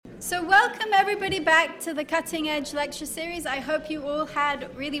So welcome everybody back to the Cutting Edge lecture series. I hope you all had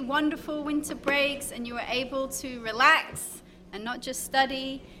really wonderful winter breaks and you were able to relax and not just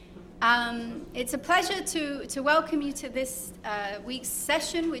study. It's a pleasure to welcome you to this week's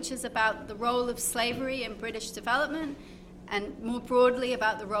session, which is about the role of slavery in British development and more broadly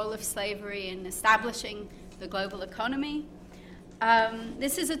about the role of slavery in establishing the global economy.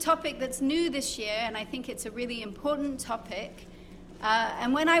 This is a topic that's new this year, and I think it's a really important topic.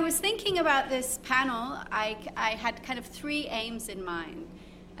 And when I was thinking about this panel, I had kind of three aims in mind.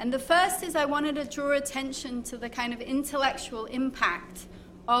 And the first is I wanted to draw attention to the kind of intellectual impact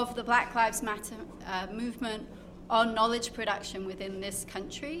of the Black Lives Matter movement on knowledge production within this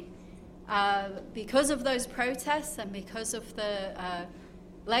country. Because of those protests and because of the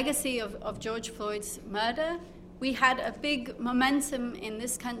legacy of George Floyd's murder, we had a big momentum in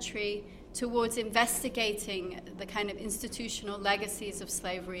this country towards investigating the kind of institutional legacies of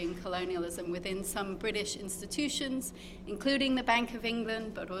slavery and colonialism within some British institutions, including the Bank of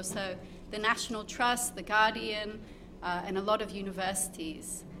England, but also the National Trust, the Guardian, and a lot of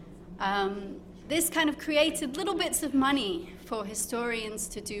universities. This kind of created little bits of money for historians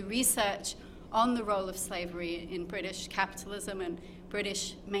to do research on the role of slavery in British capitalism and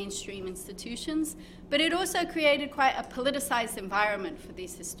British mainstream institutions, but it also created quite a politicized environment for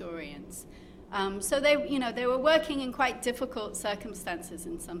these historians. So they were working in quite difficult circumstances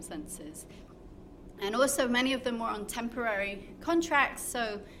in some senses. And also many of them were on temporary contracts,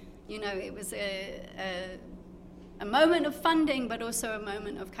 so it was a moment of funding, but also a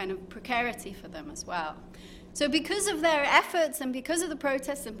moment of kind of precarity for them as well. So because of their efforts and because of the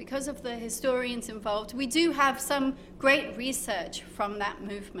protests and because of the historians involved, we do have some great research from that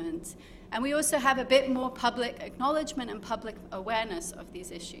movement. And we also have a bit more public acknowledgement and public awareness of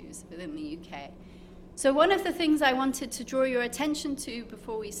these issues within the UK. So one of the things I wanted to draw your attention to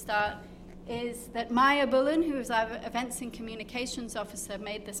before we start is that Maya Bullen, who is our Events and Communications Officer,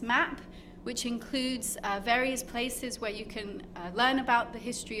 made this map, which includes various places where you can learn about the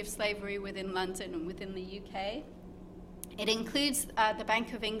history of slavery within London and within the UK. It includes the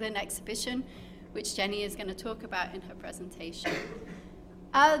Bank of England exhibition, which Jenny is going to talk about in her presentation.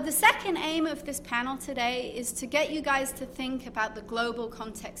 The second aim of this panel today is to get you guys to think about the global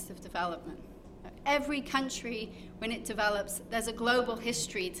context of development. Every country, when it develops, there's a global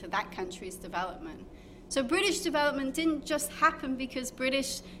history to that country's development. So British development didn't just happen because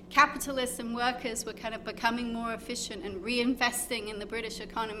British capitalists and workers were kind of becoming more efficient and reinvesting in the British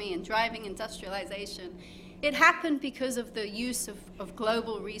economy and driving industrialization. It happened because of the use of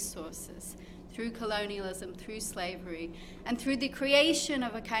global resources through colonialism, through slavery, and through the creation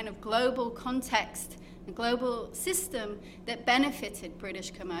of a kind of global context, a global system that benefited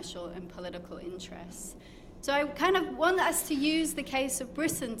British commercial and political interests. So I kind of want us to use the case of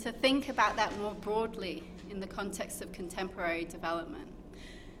Britain to think about that more broadly in the context of contemporary development.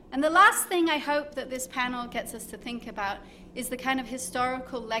 And the last thing I hope that this panel gets us to think about is the kind of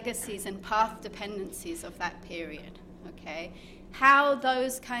historical legacies and path dependencies of that period, okay? How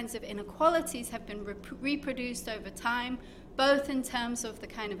those kinds of inequalities have been reproduced over time, both in terms of the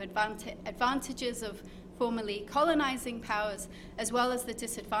kind of advantages of formerly colonizing powers, as well as the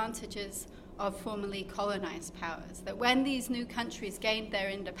disadvantages of formerly colonized powers. That when these new countries gained their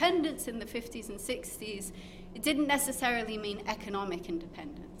independence in the 50s and 60s, it didn't necessarily mean economic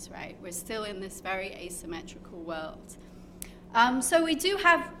independence, right? We're still in this very asymmetrical world. So we do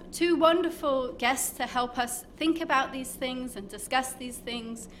have two wonderful guests to help us think about these things and discuss these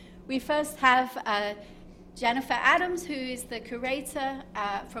things. We first have Jennifer Adams, who is the curator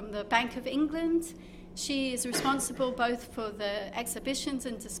from the Bank of England. She is responsible both for the exhibitions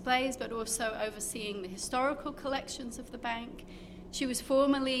and displays, but also overseeing the historical collections of the bank. She was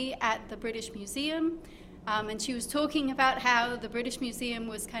formerly at the British Museum, and she was talking about how the British Museum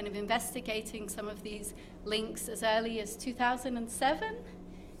was kind of investigating some of these links as early as 2007.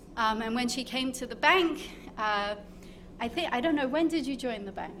 And when she came to the bank, I don't know, when did you join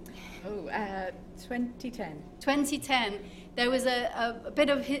the bank? 2010. 2010. There was a bit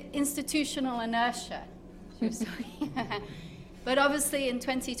of institutional inertia. But obviously in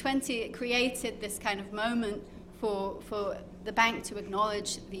 2020 it created this kind of moment for the bank to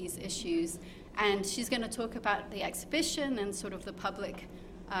acknowledge these issues. And she's going to talk about the exhibition and sort of the public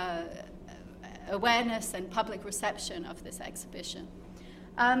awareness and public reception of this exhibition.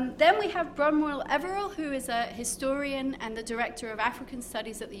 Then we have Bronwyn Everall, who is a historian and the director of African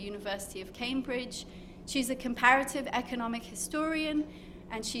Studies at the University of Cambridge. She's a comparative economic historian,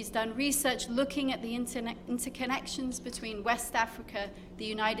 and she's done research looking at the interconnections between West Africa, the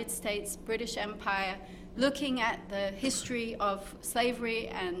United States, British Empire, looking at the history of slavery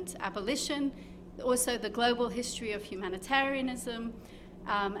and abolition, also the global history of humanitarianism,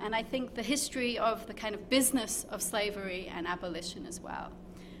 and I think the history of the kind of business of slavery and abolition as well.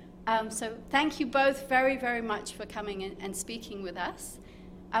 So thank you both very, very much for coming in and speaking with us.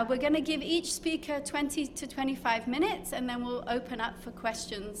 We're going to give each speaker 20 to 25 minutes, and then we'll open up for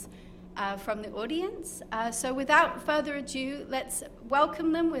questions from the audience. So without further ado, let's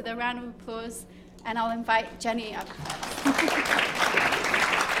welcome them with a round of applause, and I'll invite Jenny up.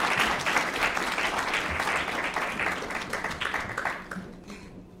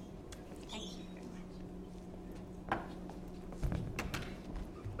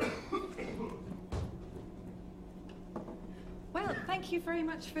 Thank you very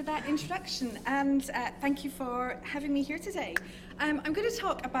much for that introduction, and thank you for having me here today. I'm going to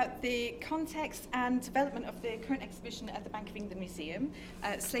talk about the context and development of the current exhibition at the Bank of England Museum,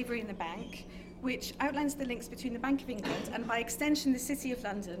 Slavery in the Bank, which outlines the links between the Bank of England and, by extension, the City of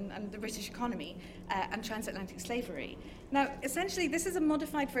London and the British economy and transatlantic slavery. Now, essentially, this is a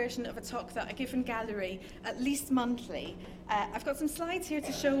modified version of a talk that I give in gallery at least monthly. I've got some slides here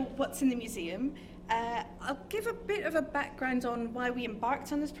to show what's in the museum. I'll give a bit of a background on why we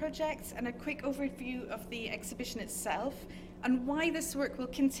embarked on this project and a quick overview of the exhibition itself and why this work will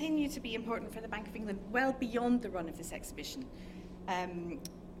continue to be important for the Bank of England well beyond the run of this exhibition.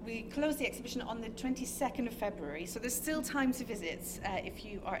 We closed the exhibition on the 22nd of February, so there's still time to visit if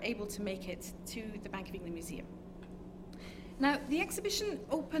you are able to make it to the Bank of England Museum. Now, the exhibition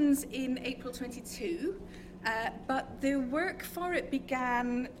opens in April 22, but the work for it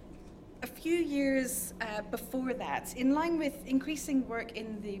began a few years before that, in line with increasing work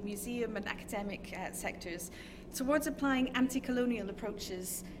in the museum and academic sectors towards applying anti-colonial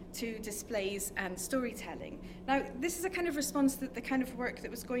approaches to displays and storytelling. Now, this is a kind of response to the kind of work that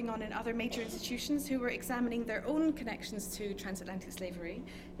was going on in other major institutions who were examining their own connections to transatlantic slavery,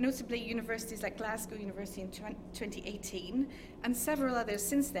 notably universities like Glasgow University in 2018, and several others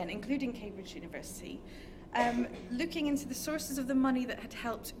since then, including Cambridge University. Looking into the sources of the money that had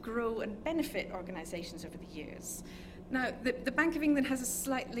helped grow and benefit organisations over the years. Now, the Bank of England has a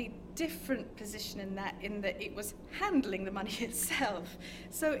slightly different position in that it was handling the money itself.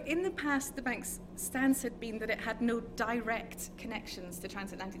 So in the past, the bank's stance had been that it had no direct connections to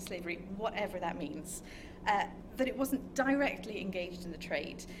transatlantic slavery, whatever that means. That it wasn't directly engaged in the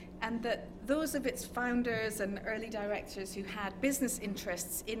trade, and that those of its founders and early directors who had business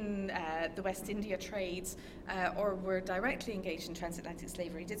interests in the West India trades or were directly engaged in transatlantic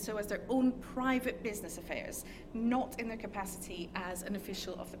slavery did so as their own private business affairs, not in their capacity as an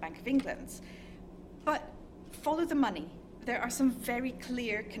official of the Bank of England. But follow the money. There are some very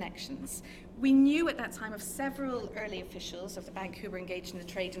clear connections. We knew at that time of several early officials of the bank who were engaged in the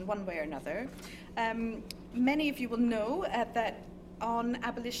trade in one way or another. Many of you will know that on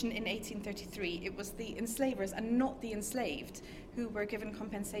abolition in 1833, it was the enslavers and not the enslaved who were given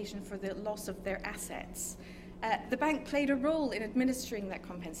compensation for the loss of their assets. The bank played a role in administering that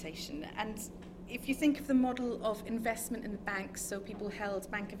compensation, and if you think of the model of investment in the banks, so people held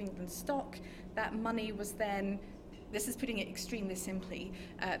Bank of England stock, that money was then, this is putting it extremely simply,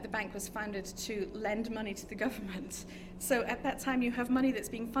 the bank was founded to lend money to the government. So at that time you have money that's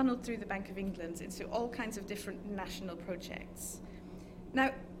being funneled through the Bank of England into all kinds of different national projects.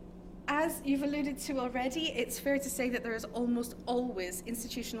 Now, as you've alluded to already, it's fair to say that there is almost always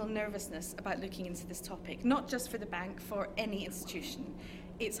institutional nervousness about looking into this topic, not just for the bank, for any institution.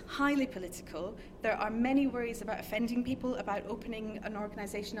 It's highly political. There are many worries about offending people, about opening an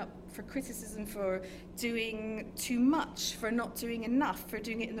organisation up for criticism for doing too much, for not doing enough, for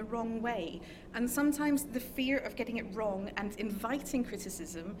doing it in the wrong way. And sometimes the fear of getting it wrong and inviting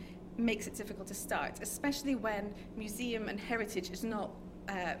criticism makes it difficult to start, especially when museum and heritage is not,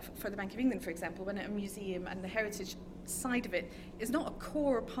 for the Bank of England, for example, when a museum and the heritage side of it is not a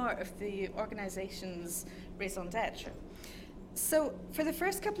core part of the organisation's raison d'etre. So for the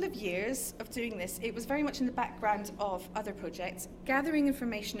first couple of years of doing this, it was very much in the background of other projects, gathering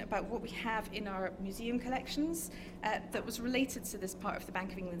information about what we have in our museum collections that was related to this part of the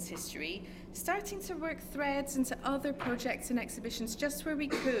Bank of England's history, starting to work threads into other projects and exhibitions just where we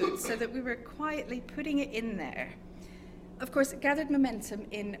could, so that we were quietly putting it in there. Of course, it gathered momentum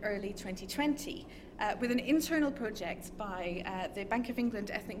in early 2020 with an internal project by the Bank of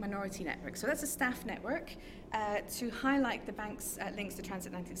England Ethnic Minority Network. So that's a staff network to highlight the bank's links to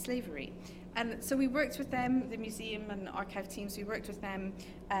transatlantic slavery. And so we worked with them, the museum and archive teams, we worked with them,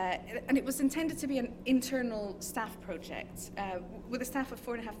 and it was intended to be an internal staff project. With a staff of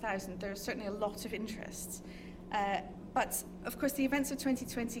 4,500, there's certainly a lot of interest. But of course, the events of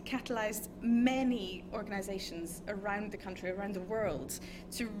 2020 catalyzed many organizations around the country, around the world,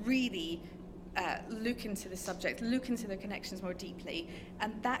 to really look into the subject, look into their connections more deeply.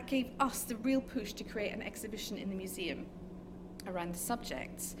 And that gave us the real push to create an exhibition in the museum around the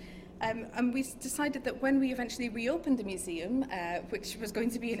subject. And we decided that when we eventually reopened the museum, which was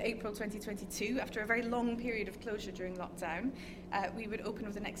going to be in April 2022, after a very long period of closure during lockdown, we would open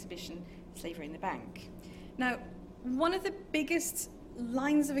with an exhibition, Slavery in the Bank. Now, one of the biggest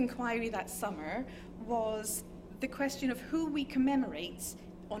lines of inquiry that summer was the question of who we commemorate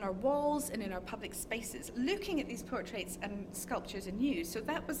on our walls and in our public spaces, looking at these portraits and sculptures anew. So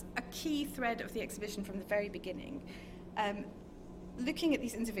that was a key thread of the exhibition from the very beginning. Looking at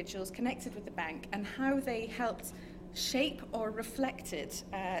these individuals connected with the bank and how they helped shape or reflected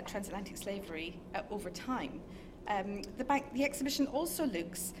transatlantic slavery over time. The exhibition also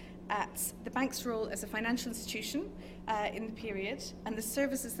looks at the bank's role as a financial institution in the period and the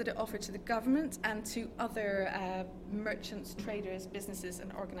services that it offered to the government and to other merchants, traders, businesses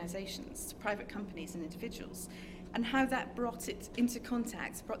and organisations, to private companies and individuals, and how that brought it into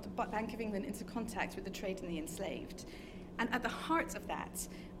contact, brought the Bank of England into contact with the trade and the enslaved. And at the heart of that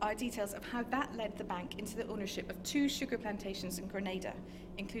are details of how that led the bank into the ownership of 2 sugar plantations in Grenada,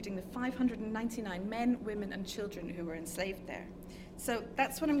 including the 599 men, women and children who were enslaved there. So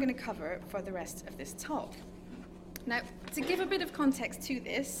that's what I'm going to cover for the rest of this talk. Now, to give a bit of context to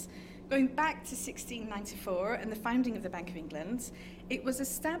this, going back to 1694 and the founding of the Bank of England, it was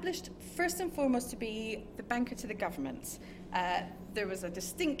established first and foremost to be the banker to the government. There was a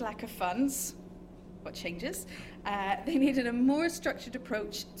distinct lack of funds. What changes? They needed a more structured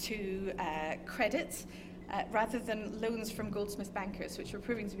approach to credit rather than loans from Goldsmith bankers, which were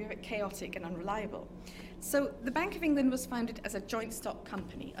proving to be a bit chaotic and unreliable. So the Bank of England was founded as a joint stock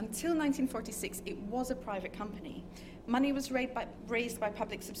company. Until 1946, it was a private company. Money was raised by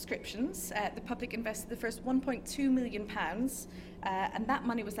public subscriptions. The public invested the first £1.2 million, and that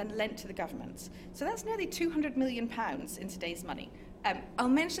money was then lent to the government. So that's nearly £200 million in today's money. I'll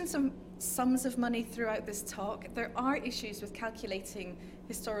mention some sums of money throughout this talk. There are issues with calculating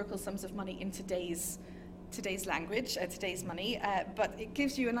historical sums of money in today's language, today's money, but it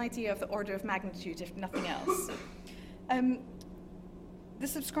gives you an idea of the order of magnitude, if nothing else. The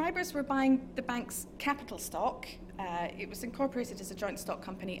subscribers were buying the bank's capital stock. It was incorporated as a joint stock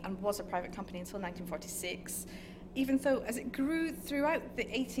company and was a private company until 1946. Even though, as it grew throughout the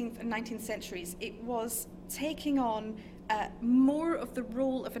 18th and 19th centuries, it was taking on more of the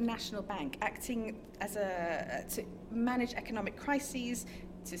role of a national bank, acting as to manage economic crises,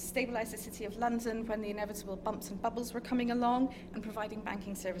 to stabilise the City of London when the inevitable bumps and bubbles were coming along, and providing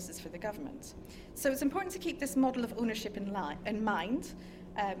banking services for the government. So it's important to keep this model of ownership in mind,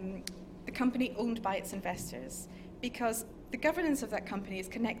 the company owned by its investors, because the governance of that company is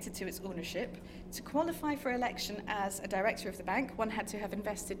connected to its ownership. To qualify for election as a director of the bank, one had to have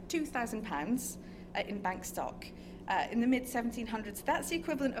invested £2,000 in bank stock. In the mid-1700s, that's the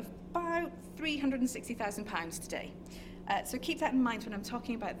equivalent of about £360,000 today. So keep that in mind when I'm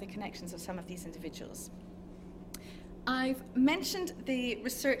talking about the connections of some of these individuals. I've mentioned the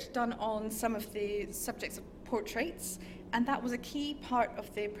research done on some of the subjects of portraits, and that was a key part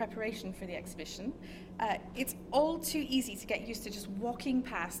of the preparation for the exhibition. It's all too easy to get used to just walking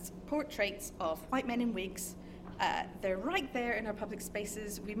past portraits of white men in wigs. They're right there in our public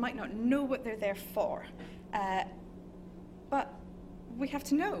spaces. We might not know what they're there for, but we have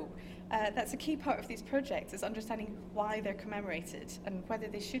to know. That's a key part of these projects, is understanding why they're commemorated and whether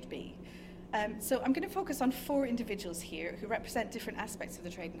they should be. So I'm going to focus on 4 individuals here who represent different aspects of the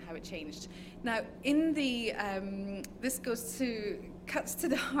trade and how it changed. Now, in the this cuts to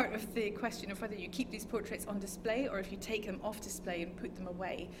the heart of the question of whether you keep these portraits on display or if you take them off display and put them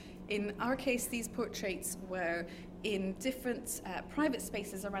away. In our case, these portraits were in different private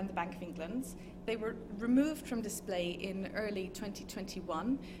spaces around the Bank of England. They were removed from display in early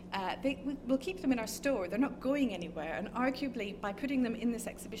 2021. We'll keep them in our store. They're not going anywhere. And arguably, by putting them in this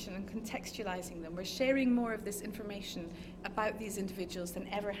exhibition and contextualizing them, we're sharing more of this information about these individuals than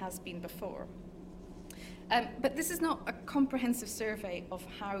ever has been before. But this is not a comprehensive survey of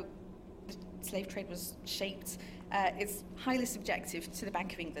how the slave trade was shaped. It's highly subjective to the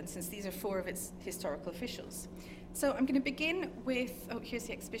Bank of England, since these are 4 of its historical officials. So I'm going to begin with, here's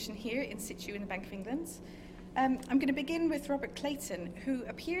the exhibition here in situ in the Bank of England. I'm going to begin with Robert Clayton, who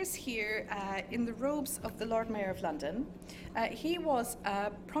appears here in the robes of the Lord Mayor of London. He was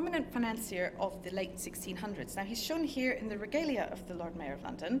a prominent financier of the late 1600s. Now, he's shown here in the regalia of the Lord Mayor of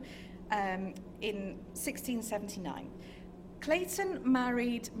London in 1679. Clayton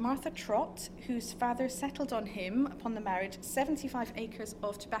married Martha Trott, whose father settled on him upon the marriage 75 acres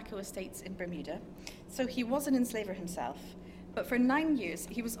of tobacco estates in Bermuda. So he was an enslaver himself. But for 9 years,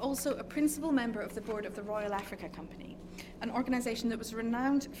 he was also a principal member of the board of the Royal Africa Company, an organisation that was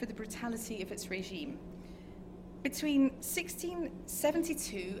renowned for the brutality of its regime. Between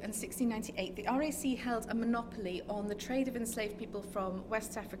 1672 and 1698, the RAC held a monopoly on the trade of enslaved people from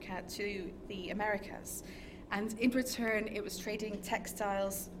West Africa to the Americas. And in return, it was trading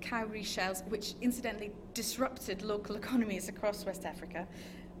textiles, cowrie shells, which incidentally disrupted local economies across West Africa,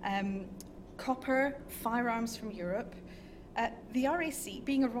 copper, firearms from Europe. The RAC,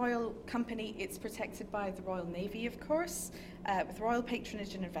 being a royal company, it's protected by the Royal Navy, of course, with royal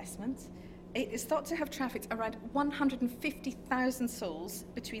patronage and investment. It is thought to have trafficked around 150,000 souls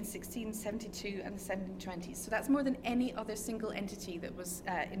between 1672 and the 1720s. So that's more than any other single entity that was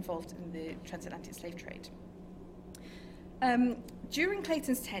involved in the transatlantic slave trade. During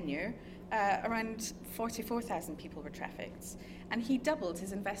Clayton's tenure, around 44,000 people were trafficked, and he doubled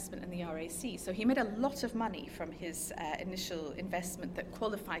his investment in the RAC. So he made a lot of money from his initial investment that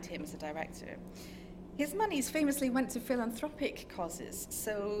qualified him as a director. His monies famously went to philanthropic causes.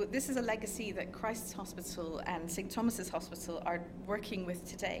 So this is a legacy that Christ's Hospital and St. Thomas's Hospital are working with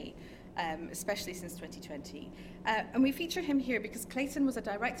today, especially since 2020. And we feature him here because Clayton was a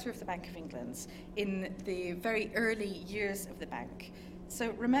director of the Bank of England in the very early years of the bank.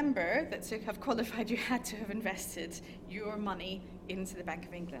 So remember that to have qualified, you had to have invested your money into the Bank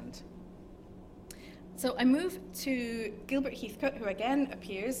of England. So I move to Gilbert Heathcote, who again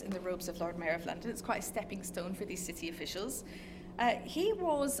appears in the robes of Lord Mayor of London. It's quite a stepping stone for these city officials. He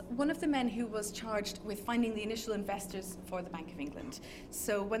was one of the men who was charged with finding the initial investors for the Bank of England.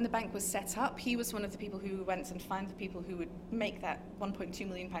 So when the bank was set up, he was one of the people who went and found the people who would make that £1.2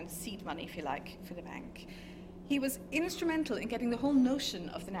 million seed money, if you like, for the bank. He was instrumental in getting the whole notion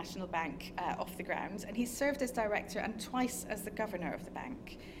of the National Bank off the ground, and he served as director and twice as the governor of the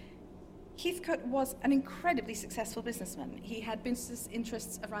bank. Heathcote was an incredibly successful businessman. He had business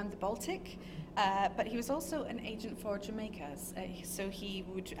interests around the Baltic, but he was also an agent for Jamaica. So he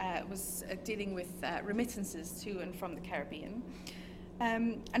was dealing with remittances to and from the Caribbean,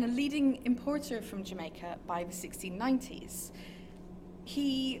 and a leading importer from Jamaica by the 1690s.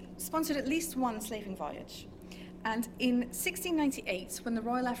 He sponsored at least one slaving voyage. And in 1698, when the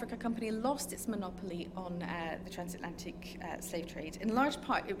Royal Africa Company lost its monopoly on the transatlantic slave trade, in large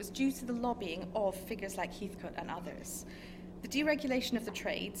part it was due to the lobbying of figures like Heathcote and others. The deregulation of the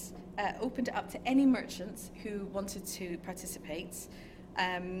trades opened it up to any merchants who wanted to participate,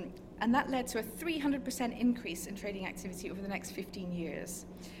 and that led to a 300% increase in trading activity over the next 15 years.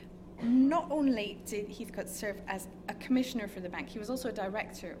 Not only did Heathcote serve as a commissioner for the bank, he was also a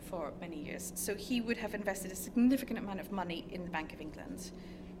director for many years. So he would have invested a significant amount of money in the Bank of England.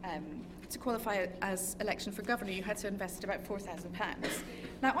 To qualify as election for governor, you had to invest about £4,000.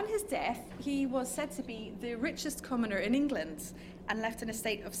 Now, on his death, he was said to be the richest commoner in England and left an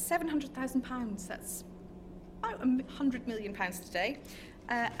estate of £700,000. That's about £100 million today,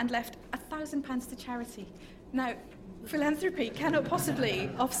 and left £1,000 to charity. Now, philanthropy cannot possibly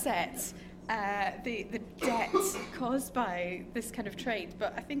offset the debt caused by this kind of trade,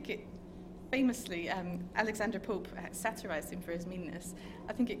 but I think it famously, Alexander Pope satirized him for his meanness.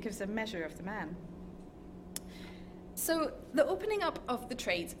 I think it gives a measure of the man. So the opening up of the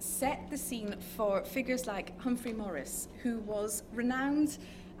trade set the scene for figures like Humphrey Morris, who was renowned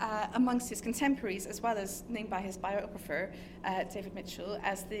amongst his contemporaries, as well as named by his biographer, David Mitchell,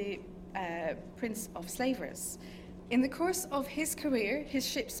 as the Prince of Slavers. In the course of his career, his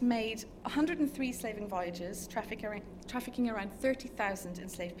ships made 103 slaving voyages, trafficking around 30,000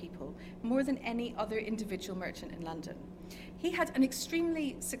 enslaved people, more than any other individual merchant in London. He had an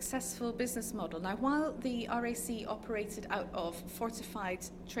extremely successful business model. Now, while the RAC operated out of fortified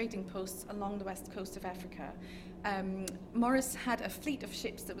trading posts along the west coast of Africa, Morris had a fleet of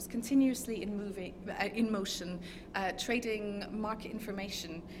ships that was continuously in motion, trading market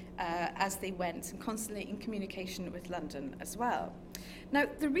information as they went, and constantly in communication with London as well. Now,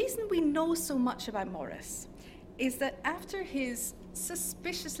 the reason we know so much about Morris is that after his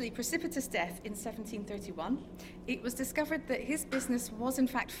suspiciously precipitous death in 1731, it was discovered that his business was in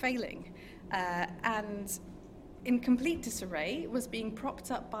fact failing, and in complete disarray, was being propped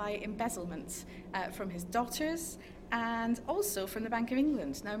up by embezzlement from his daughters and also from the Bank of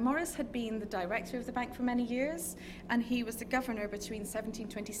England. Now, Morris had been the director of the bank for many years, and he was the governor between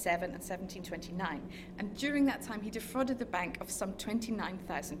 1727 and 1729. And during that time, he defrauded the bank of some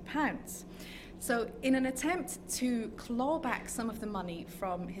 £29,000. So in an attempt to claw back some of the money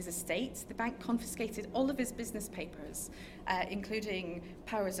from his estate, the bank confiscated all of his business papers, including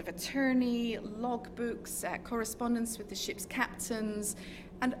powers of attorney, logbooks, correspondence with the ship's captains,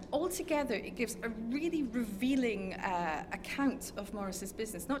 and altogether it gives a really revealing account of Morris's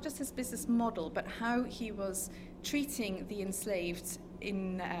business, not just his business model, but how he was treating the enslaved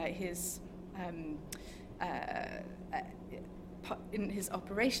in his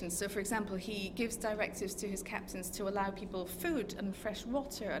operations. So, for example, he gives directives to his captains to allow people food and fresh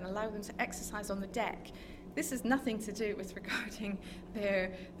water and allow them to exercise on the deck. This has nothing to do with regarding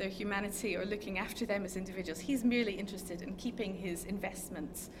their humanity or looking after them as individuals. He's merely interested in keeping his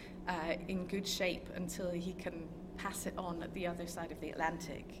investments in good shape until he can pass it on at the other side of the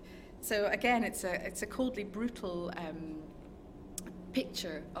Atlantic. So again, it's a coldly brutal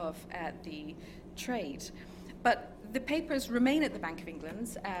picture of the trade. But the papers remain at the Bank of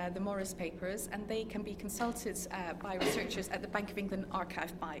England, the Morris papers, and they can be consulted by researchers at the Bank of England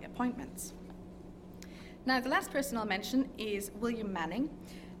archive by appointment. Now, the last person I'll mention is William Manning,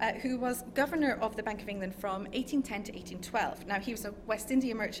 who was governor of the Bank of England from 1810 to 1812. Now, he was a West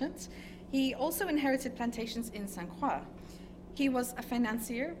India merchant. He also inherited plantations in St. Croix. He was a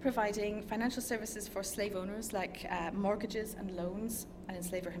financier, providing financial services for slave owners like mortgages and loans, an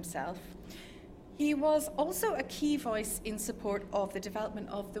enslaver himself. He was also a key voice in support of the development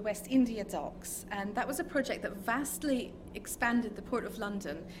of the West India docks, and that was a project that vastly expanded the Port of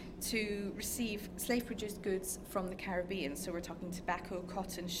London to receive slave-produced goods from the Caribbean. So we're talking tobacco,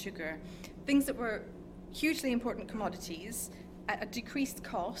 cotton, sugar, things that were hugely important commodities at a decreased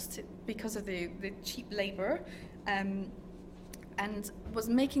cost because of the cheap labour, and was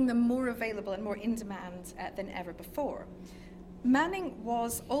making them more available and more in demand than ever before. Manning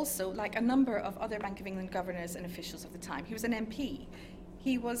was also, like a number of other Bank of England governors and officials of the time, he was an MP.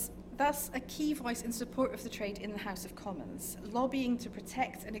 He was thus a key voice in support of the trade in the House of Commons, lobbying to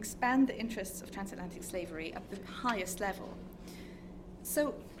protect and expand the interests of transatlantic slavery at the highest level.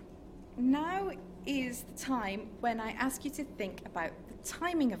 So now is the time when I ask you to think about the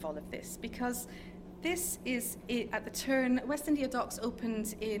timing of all of this, because this is at the turn. West India docks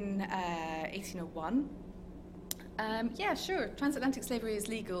opened in 1801. Yeah, sure, transatlantic slavery is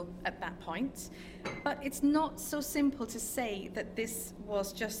legal at that point, but it's not so simple to say that this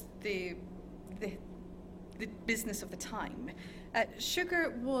was just the business of the time.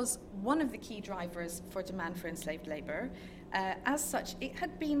 Sugar was one of the key drivers for demand for enslaved labour. As such, it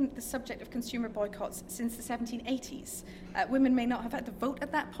had been the subject of consumer boycotts since the 1780s. Women may not have had to vote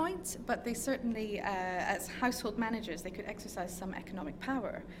at that point, but they certainly, as household managers, they could exercise some economic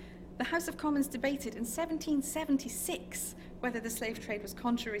power. The House of Commons debated in 1776 whether the slave trade was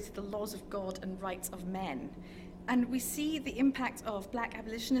contrary to the laws of God and rights of men. And we see the impact of black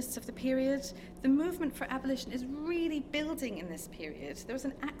abolitionists of the period. The movement for abolition is really building in this period. There was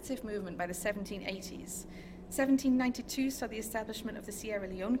an active movement by the 1780s. 1792 saw the establishment of the Sierra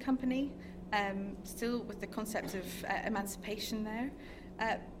Leone Company, still with the concept of emancipation there.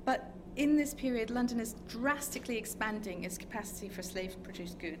 But in this period, London is drastically expanding its capacity for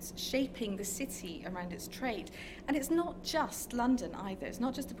slave-produced goods, shaping the city around its trade. And it's not just London either. It's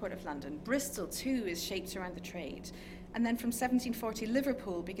not just the Port of London. Bristol, too, is shaped around the trade. And then from 1740,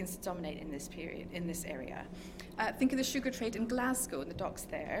 Liverpool begins to dominate in this period, in this area. Think of the sugar trade in Glasgow and the docks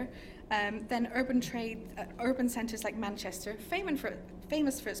there. Then urban centres like Manchester,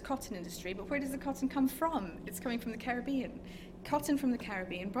 famous for its cotton industry, but where does the cotton come from? It's coming from the Caribbean. Cotton from the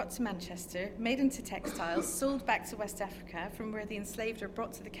Caribbean brought to Manchester, made into textiles, sold back to West Africa, from where the enslaved are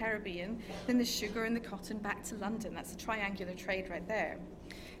brought to the Caribbean, then the sugar and the cotton back to London. That's a triangular trade right there.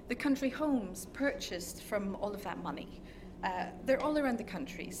 The country homes purchased from all of that money. They're all around the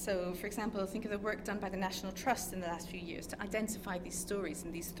country. So, for example, think of the work done by the National Trust in the last few years to identify these stories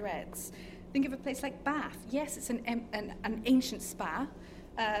and these threads. Think of a place like Bath. Yes, it's an ancient spa,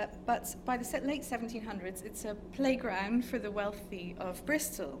 but by the late 1700s, it's a playground for the wealthy of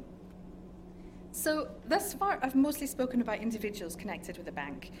Bristol. So thus far, I've mostly spoken about individuals connected with the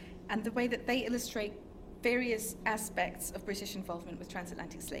bank and the way that they illustrate various aspects of British involvement with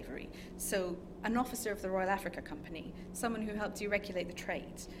transatlantic slavery. So an officer of the Royal Africa Company, someone who helped deregulate the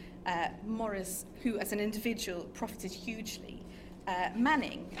trade, Morris, who as an individual profited hugely,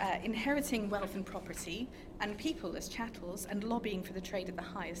 Manning, inheriting wealth and property, and people as chattels and lobbying for the trade at the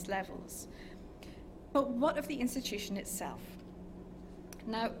highest levels. But what of the institution itself?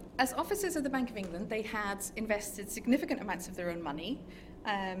 Now, as officers of the Bank of England, they had invested significant amounts of their own money.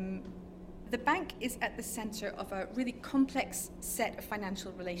 the bank is at the center of a really complex set of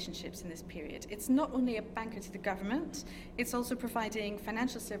financial relationships in this period. It's not only a banker to the government, it's also providing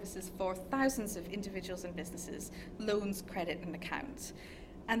financial services for thousands of individuals and businesses, loans, credit, and accounts.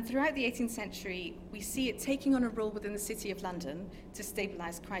 And throughout the 18th century, we see it taking on a role within the City of London to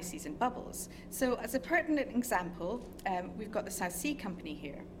stabilize crises and bubbles. So as a pertinent example, we've got the South Sea Company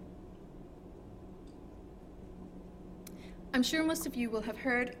here. I'm sure most of you will have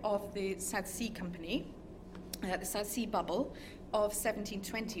heard of the South Sea Company, the South Sea Bubble of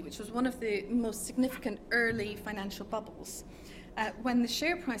 1720, which was one of the most significant early financial bubbles. When the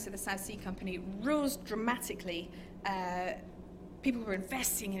share price of the South Sea Company rose dramatically, people were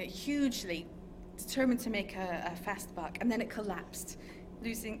investing in it hugely, determined to make a fast buck, and then it collapsed,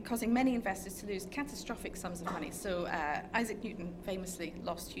 causing many investors to lose catastrophic sums of money. So Isaac Newton famously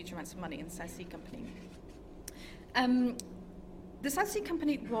lost huge amounts of money in the South Sea Company. The South Sea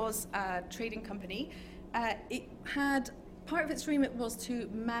Company was a trading company. It had, part of its remit was to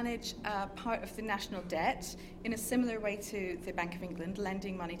manage part of the national debt in a similar way to the Bank of England,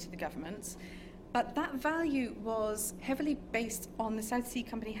 lending money to the government. But that value was heavily based on the South Sea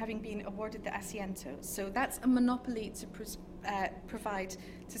Company having been awarded the asiento. So that's a monopoly to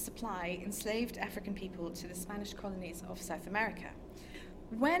supply enslaved African people to the Spanish colonies of South America.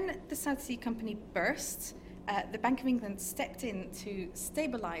 When the South Sea Company burst, the Bank of England stepped in to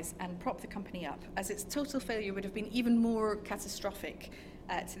stabilise and prop the company up, as its total failure would have been even more catastrophic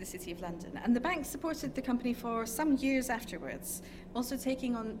to the City of London. And the bank supported the company for some years afterwards, also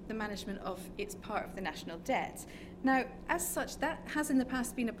taking on the management of its part of the national debt. Now, as such, that has in the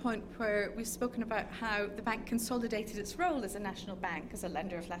past been a point where we've spoken about how the bank consolidated its role as a national bank, as a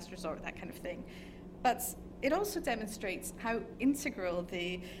lender of last resort, that kind of thing. But it also demonstrates how integral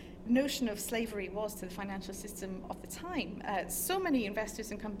the notion of slavery was to the financial system of the time. So many investors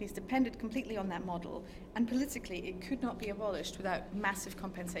and companies depended completely on that model, and politically it could not be abolished without massive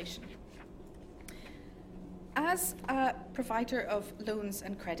compensation. As a provider of loans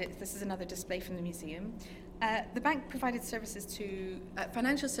and credit, this is another display from the museum, the bank provided services to,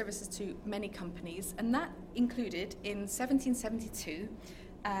 financial services to many companies, and that included, in 1772,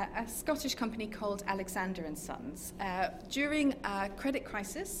 a Scottish company called Alexander and Sons. During a credit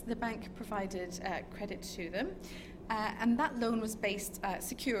crisis, the bank provided credit to them, and that loan was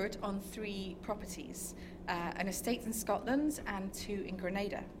secured on 3 properties, an estate in Scotland and 2 in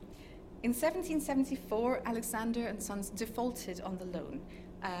Grenada. In 1774, Alexander and Sons defaulted on the loan,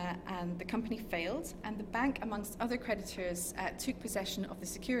 and the company failed, and the bank, amongst other creditors, took possession of the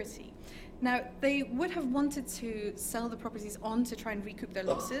security. Now, they would have wanted to sell the properties on to try and recoup their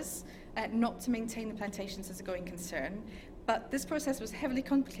losses, not to maintain the plantations as a going concern, but this process was heavily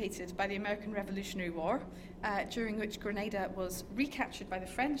complicated by the American Revolutionary War, during which Grenada was recaptured by the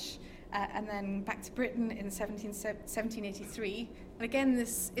French, and then back to Britain in 1783. And again,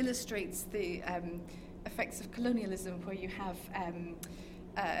 this illustrates the effects of colonialism, where you have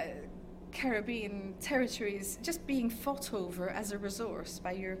Caribbean territories just being fought over as a resource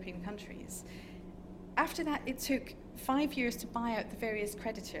by European countries. After that, it took 5 years to buy out the various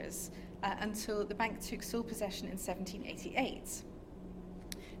creditors until the bank took sole possession in 1788.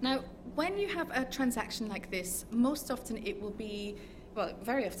 Now, when you have a transaction like this, most often it will be, well,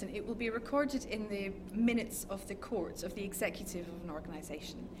 very often it will be recorded in the minutes of the court, of the executive of an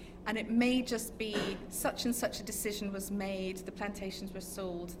organisation. And it may just be such and such a decision was made, the plantations were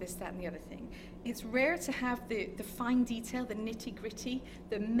sold, this, that, and the other thing. It's rare to have the fine detail, the nitty-gritty,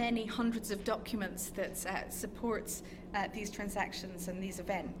 the many hundreds of documents that support these transactions and these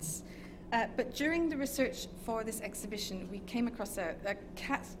events. But during the research for this exhibition, we came across a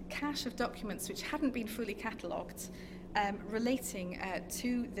cache of documents which hadn't been fully catalogued, relating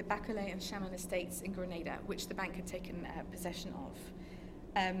to the Bacolé and Chaman estates in Grenada, which the bank had taken possession of.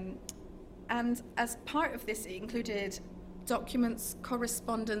 And as part of this, it included documents,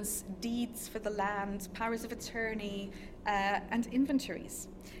 correspondence, deeds for the land, powers of attorney, and inventories.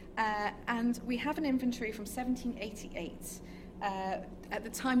 And we have an inventory from 1788, at the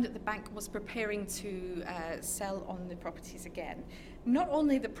time that the bank was preparing to sell on the properties again. Not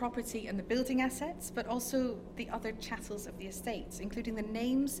only the property and the building assets, but also the other chattels of the estates, including the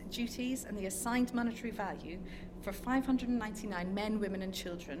names, duties, and the assigned monetary value for 599 men, women, and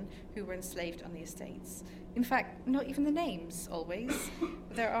children who were enslaved on the estates. In fact, not even the names, always.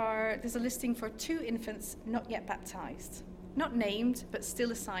 There's a listing for 2 infants not yet baptized, not named, but still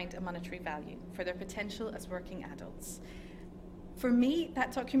assigned a monetary value for their potential as working adults. For me,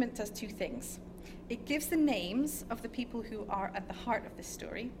 that document does 2 things. It gives the names of the people who are at the heart of this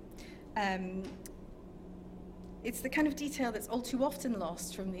story, It's the kind of detail that's all too often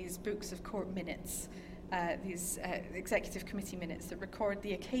lost from these books of court minutes, these executive committee minutes that record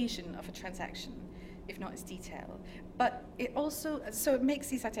the occasion of a transaction, if not its detail. But it also, so it makes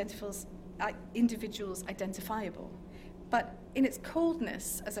these individuals identifiable. But in its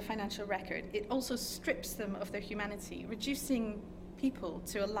coldness as a financial record, it also strips them of their humanity, reducing people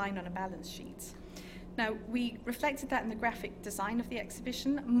to a line on a balance sheet. Now, we reflected that in the graphic design of the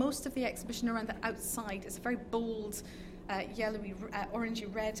exhibition. Most of the exhibition around the outside is a very bold, yellowy,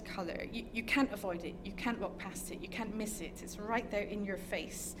 orangey red colour. You can't avoid it, you can't walk past it, you can't miss it. It's right there in your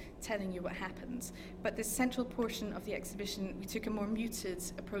face, telling you what happens. But this central portion of the exhibition, we took a more muted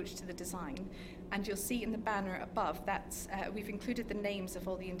approach to the design. And you'll see in the banner above that we've included the names of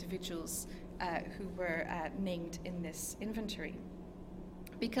all the individuals who were named in this inventory.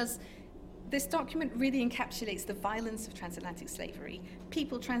 Because this document really encapsulates the violence of transatlantic slavery,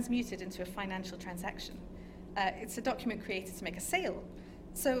 people transmuted into a financial transaction. It's a document created to make a sale.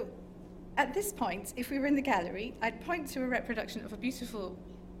 So at this point, if we were in the gallery, I'd point to a reproduction of a beautiful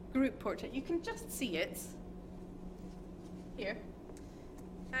group portrait. You can just see it here.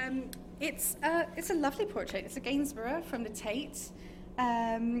 It's a lovely portrait. It's a Gainsborough from the Tate.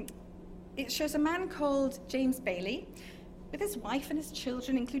 It shows a man called James Bailey with his wife and his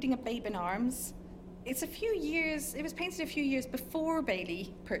children, including a babe in arms. It was painted a few years before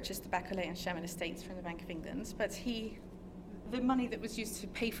Bailey purchased the Bacolet and Chemin estates from the Bank of England, but the money that was used to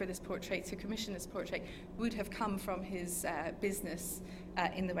pay for this portrait, to commission this portrait, would have come from his business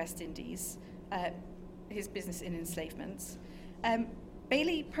in the West Indies, his business in enslavement.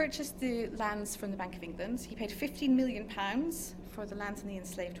 Bailey purchased the lands from the Bank of England. He paid £15 million for the lands and the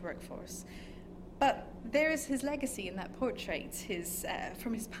enslaved workforce. But there is his legacy in that portrait,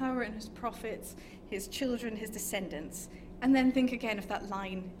 from his power and his profits, his children, his descendants. And then think again of that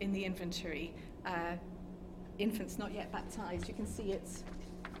line in the inventory, infants not yet baptized. You can see it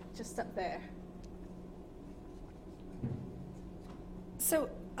just up there. So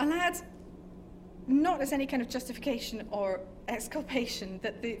I'll add, not as any kind of justification or exculpation,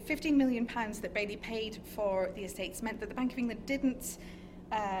 that the £15 million that Bailey paid for the estates meant that the Bank of England didn't,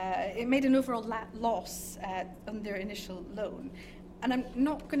 it made an overall loss on their initial loan. And I'm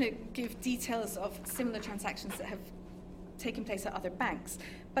not going to give details of similar transactions that have taken place at other banks,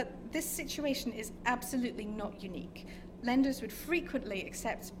 but this situation is absolutely not unique. Lenders would frequently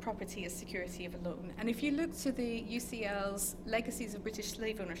accept property as security of a loan. And if you look to the UCL's Legacies of British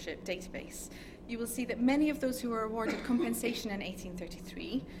Slave Ownership database, you will see that many of those who were awarded compensation in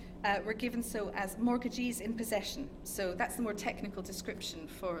 1833 were given so as mortgagees in possession. So that's the more technical description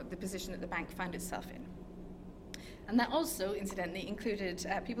for the position that the bank found itself in. And that also, incidentally, included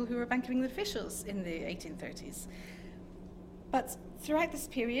people who were Bank of England officials in the 1830s. But throughout this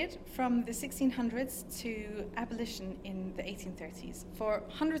period, from the 1600s to abolition in the 1830s, for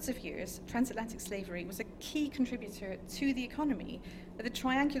hundreds of years, transatlantic slavery was a key contributor to the economy. The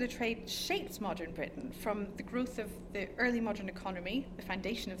triangular trade shaped modern Britain from the growth of the early modern economy, the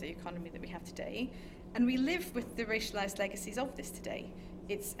foundation of the economy that we have today, and we live with the racialized legacies of this today.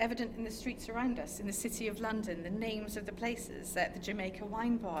 It's evident in the streets around us, in the City of London, the names of the places, the Jamaica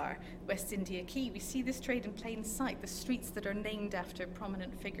Wine Bar, West India Quay. We see this trade in plain sight, the streets that are named after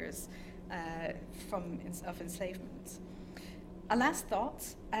prominent figures of enslavement. A last thought,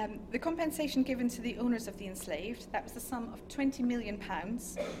 the compensation given to the owners of the enslaved, that was the sum of £20 million.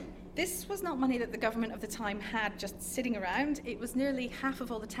 This was not money that the government of the time had just sitting around. It was nearly half of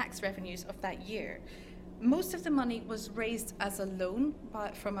all the tax revenues of that year. Most of the money was raised as a loan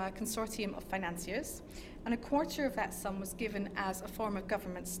from a consortium of financiers, and a quarter of that sum was given as a form of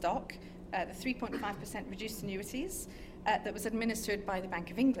government stock, the 3.5% reduced annuities, that was administered by the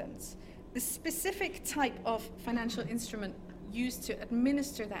Bank of England. The specific type of financial instrument used to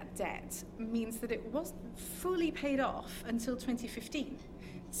administer that debt means that it wasn't fully paid off until 2015.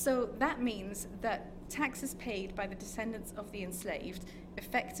 So that means that taxes paid by the descendants of the enslaved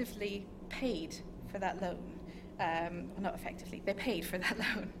effectively paid for that loan. Well, not effectively, they paid for that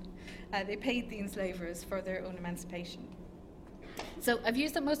loan. They paid the enslavers for their own emancipation. So I've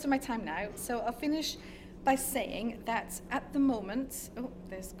used up most of my time now, so I'll finish by saying that at the moment,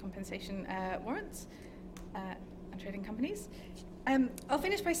 there's compensation warrants and trading companies. I'll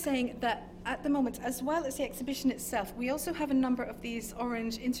finish by saying that at the moment, as well as the exhibition itself, we also have a number of these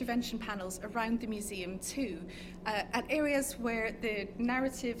orange intervention panels around the museum too, at areas where the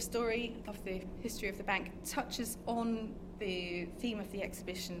narrative story of the history of the bank touches on the theme of the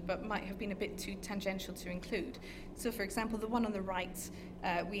exhibition, but might have been a bit too tangential to include. So, for example, the one on the right,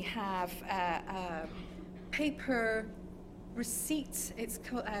 we have a paper receipt. It's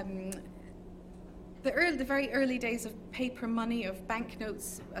called, The very early days of paper money, of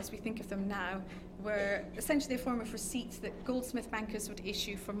banknotes, as we think of them now, were essentially a form of receipts that goldsmith bankers would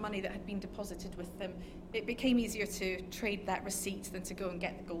issue for money that had been deposited with them. It became easier to trade that receipt than to go and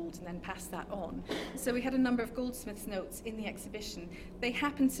get the gold and then pass that on. So we had a number of goldsmiths' notes in the exhibition. They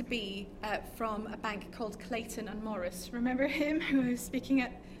happened to be from a bank called Clayton and Morris. Remember him who I was speaking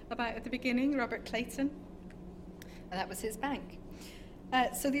about at the beginning, Robert Clayton? And that was his bank.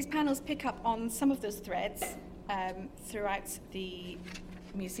 So these panels pick up on some of those threads throughout the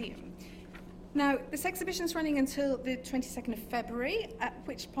museum. Now, this exhibition is running until the 22nd of February, at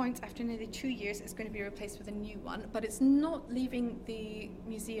which point, after nearly 2 years, it's going to be replaced with a new one, but it's not leaving the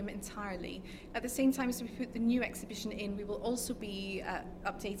museum entirely. At the same time as we put the new exhibition in, we will also be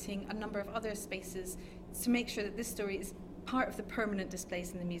updating a number of other spaces to make sure that this story is part of the permanent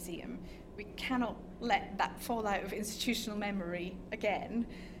displays in the museum. We cannot let that fall out of institutional memory again.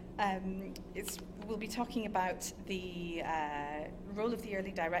 We'll be talking about the role of the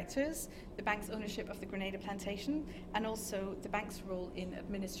early directors, the bank's ownership of the Grenada plantation, and also the bank's role in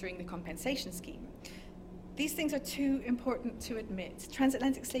administering the compensation scheme. These things are too important to admit.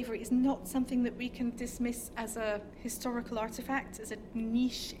 Transatlantic slavery is not something that we can dismiss as a historical artifact, as a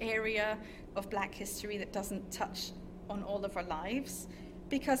niche area of black history that doesn't touch on all of our lives,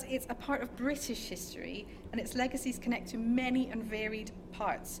 because it's a part of British history, and its legacies connect to many and varied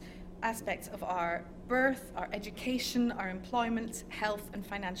aspects of our birth, our education, our employment, health, and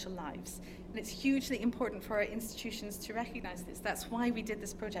financial lives. And it's hugely important for our institutions to recognize this. That's why we did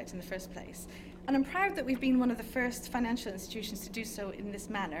this project in the first place. And I'm proud that we've been one of the first financial institutions to do so in this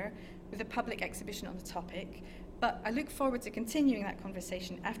manner, with a public exhibition on the topic. But I look forward to continuing that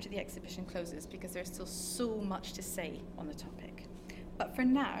conversation after the exhibition closes, because there's still so much to say on the topic. But for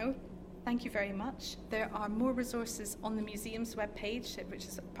now, thank you very much. There are more resources on the museum's webpage, which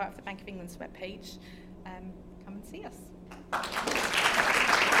is part of the Bank of England's webpage. Come and see us.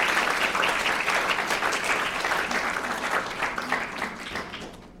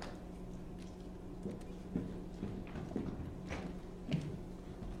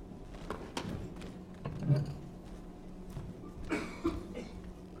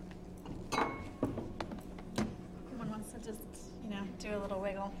 Someone wants to just, do a little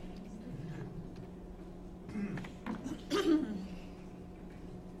wiggle.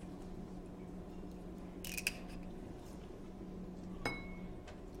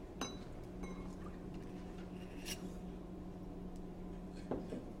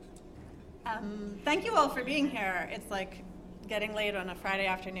 Thank you all for being here. It's like getting late on a Friday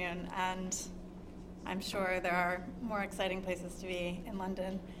afternoon, and I'm sure there are more exciting places to be in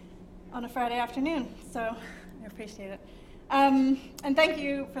London on a Friday afternoon, so I appreciate it. And thank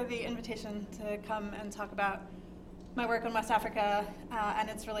you for the invitation to come and talk about my work in West Africa and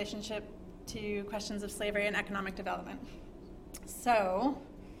its relationship to questions of slavery and economic development. So,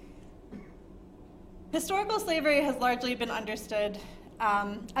 historical slavery has largely been understood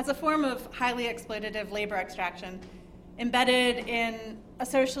as a form of highly exploitative labor extraction embedded in a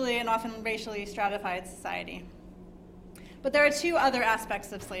socially and often racially stratified society. But there are two other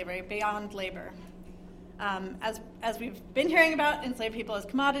aspects of slavery beyond labor. As we've been hearing about, enslaved people as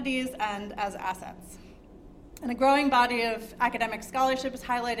commodities and as assets. And a growing body of academic scholarship is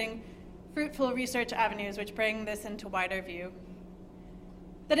highlighting fruitful research avenues which bring this into wider view.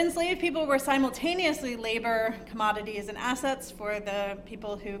 That enslaved people were simultaneously labor, commodities, and assets for the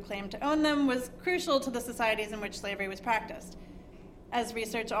people who claimed to own them was crucial to the societies in which slavery was practiced, as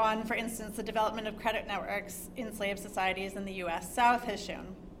research on, for instance, the development of credit networks in slave societies in the US South has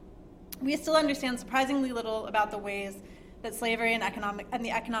shown. We still understand surprisingly little about the ways that slavery and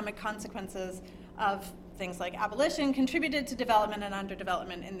the economic consequences of things like abolition contributed to development and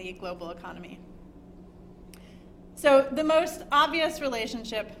underdevelopment in the global economy. So the most obvious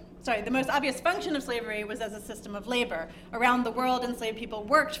function of slavery was as a system of labor. Around the world, enslaved people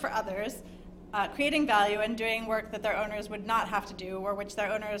worked for others, creating value and doing work that their owners would not have to do, or which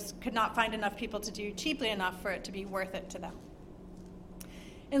their owners could not find enough people to do cheaply enough for it to be worth it to them.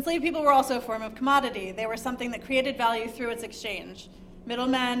 Enslaved people were also a form of commodity. They were something that created value through its exchange.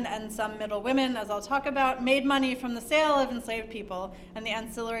 Middlemen and some middle women, as I'll talk about, made money from the sale of enslaved people and the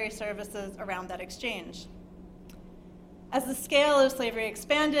ancillary services around that exchange. As the scale of slavery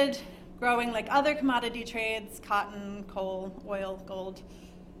expanded, growing like other commodity trades, cotton, coal, oil, gold,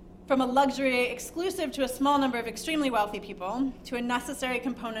 from a luxury exclusive to a small number of extremely wealthy people to a necessary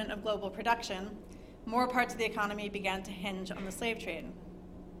component of global production, more parts of the economy began to hinge on the slave trade.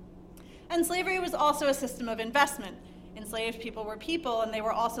 And slavery was also a system of investment. Enslaved people were people and they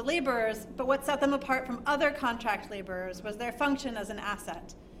were also laborers, but what set them apart from other contract laborers was their function as an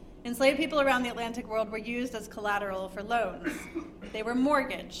asset. Enslaved people around the Atlantic world were used as collateral for loans. They were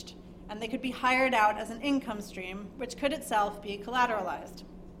mortgaged, and they could be hired out as an income stream, which could itself be collateralized.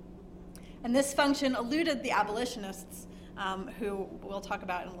 And this function eluded the abolitionists, who we'll talk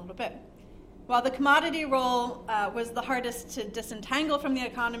about in a little bit. While the commodity role was the hardest to disentangle from the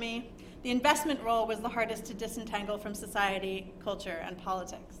economy, the investment role was the hardest to disentangle from society, culture, and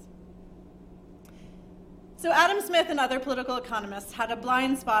politics. So Adam Smith and other political economists had a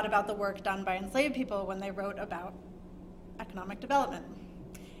blind spot about the work done by enslaved people when they wrote about economic development.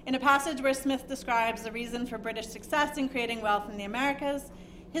 In a passage where Smith describes the reason for British success in creating wealth in the Americas,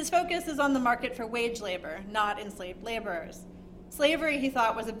 his focus is on the market for wage labor, not enslaved laborers. Slavery, he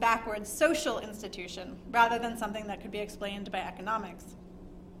thought, was a backward social institution rather than something that could be explained by economics.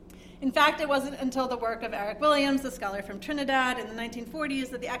 In fact, it wasn't until the work of Eric Williams, a scholar from Trinidad, in the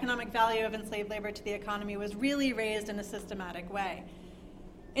 1940s that the economic value of enslaved labor to the economy was really raised in a systematic way.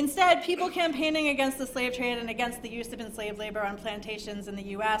 Instead, people campaigning against the slave trade and against the use of enslaved labor on plantations in the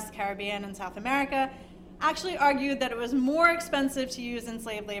US, Caribbean, and South America actually argued that it was more expensive to use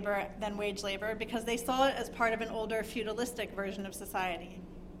enslaved labor than wage labor because they saw it as part of an older feudalistic version of society.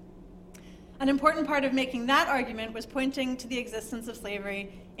 An important part of making that argument was pointing to the existence of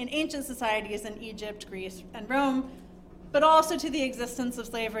slavery in ancient societies in Egypt, Greece, and Rome, but also to the existence of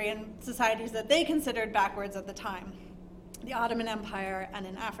slavery in societies that they considered backwards at the time, the Ottoman Empire and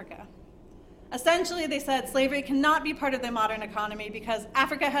in Africa. Essentially, they said slavery cannot be part of the modern economy because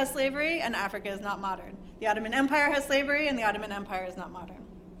Africa has slavery and Africa is not modern. The Ottoman Empire has slavery and the Ottoman Empire is not modern.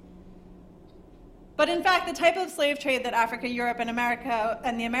 But in fact, the type of slave trade that Africa, Europe, and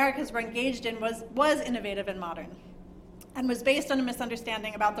the Americas were engaged in was innovative and modern, and was based on a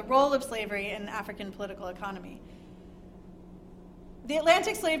misunderstanding about the role of slavery in African political economy. The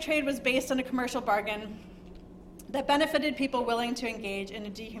Atlantic slave trade was based on a commercial bargain that benefited people willing to engage in a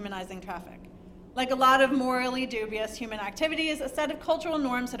dehumanizing traffic. Like a lot of morally dubious human activities, a set of cultural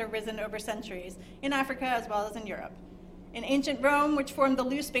norms had arisen over centuries, in Africa as well as in Europe. In ancient Rome, which formed the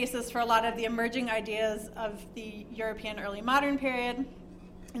loose basis for a lot of the emerging ideas of the European early modern period,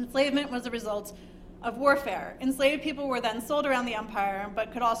 enslavement was a result of warfare. Enslaved people were then sold around the empire,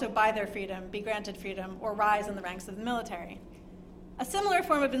 but could also buy their freedom, be granted freedom, or rise in the ranks of the military. A similar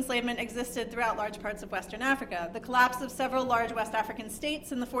form of enslavement existed throughout large parts of Western Africa. The collapse of several large West African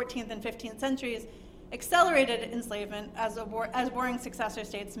states in the 14th and 15th centuries accelerated enslavement as warring successor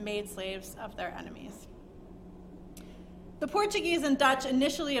states made slaves of their enemies. The Portuguese and Dutch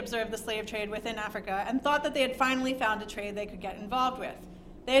initially observed the slave trade within Africa and thought that they had finally found a trade they could get involved with.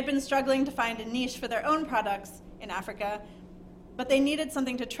 They had been struggling to find a niche for their own products in Africa, but they needed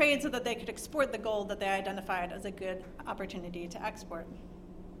something to trade so that they could export the gold that they identified as a good opportunity to export.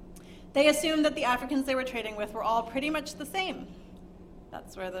 They assumed that the Africans they were trading with were all pretty much the same.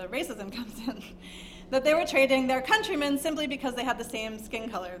 That's where the racism comes in. That they were trading their countrymen simply because they had the same skin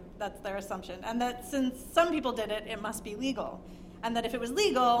color. That's their assumption. And that since some people did it, it must be legal. And that if it was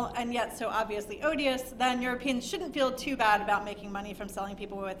legal and yet so obviously odious, then Europeans shouldn't feel too bad about making money from selling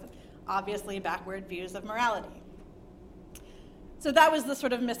people with obviously backward views of morality. So that was the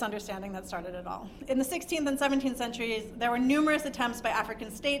sort of misunderstanding that started it all. In the 16th and 17th centuries, there were numerous attempts by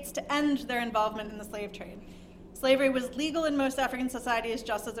African states to end their involvement in the slave trade. Slavery was legal in most African societies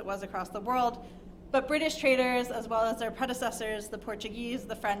just as it was across the world, but British traders, as well as their predecessors, the Portuguese,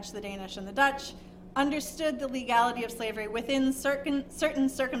 the French, the Danish, and the Dutch, understood the legality of slavery within certain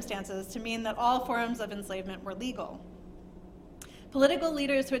circumstances to mean that all forms of enslavement were legal. Political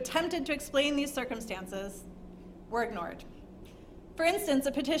leaders who attempted to explain these circumstances were ignored. For instance,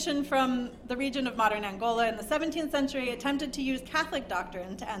 a petition from the region of modern Angola in the 17th century attempted to use Catholic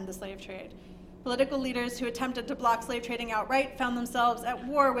doctrine to end the slave trade. Political leaders who attempted to block slave trading outright found themselves at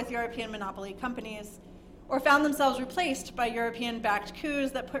war with European monopoly companies, or found themselves replaced by European-backed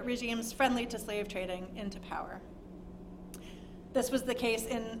coups that put regimes friendly to slave trading into power. This was the case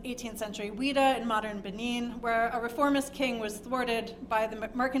in 18th century Ouida in modern Benin, where a reformist king was thwarted by the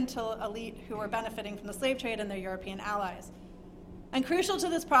mercantile elite who were benefiting from the slave trade and their European allies. And crucial to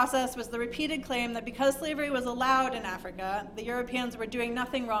this process was the repeated claim that because slavery was allowed in Africa, the Europeans were doing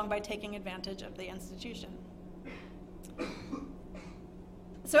nothing wrong by taking advantage of the institution.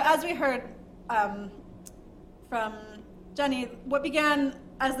 So as we heard from Jenny, what began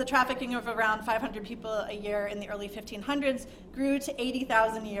as the trafficking of around 500 people a year in the early 1500s grew to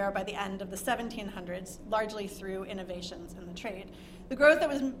 80,000 a year by the end of the 1700s, largely through innovations in the trade. The growth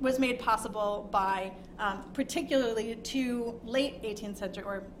that was made possible by particularly two late 18th century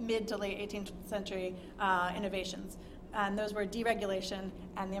or mid to late 18th century innovations. And those were deregulation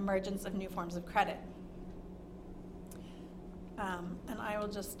and the emergence of new forms of credit. And I will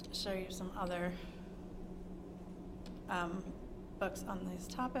just show you some other books on this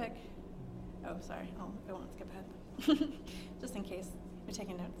topic. Oh, sorry, I won't skip ahead, just in case you're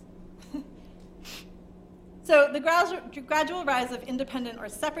taking notes. So the gradual rise of independent or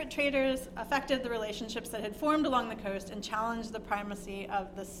separate traders affected the relationships that had formed along the coast and challenged the primacy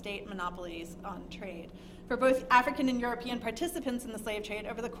of the state monopolies on trade. For both African and European participants in the slave trade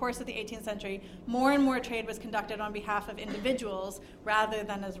over the course of the 18th century, more and more trade was conducted on behalf of individuals rather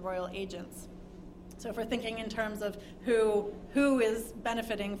than as royal agents. So if we're thinking in terms of who is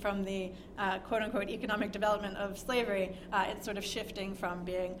benefiting from the quote-unquote economic development of slavery, it's sort of shifting from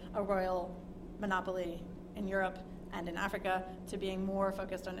being a royal monopoly in Europe and in Africa to being more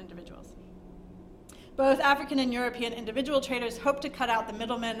focused on individuals. Both African and European individual traders hoped to cut out the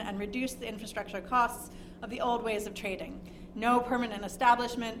middlemen and reduce the infrastructure costs of the old ways of trading. No permanent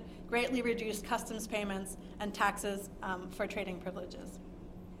establishment, greatly reduced customs payments, and taxes for trading privileges.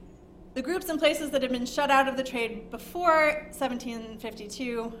 The groups and places that had been shut out of the trade before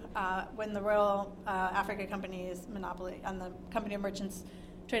 1752, when the Royal Africa Company's monopoly and the Company of Merchants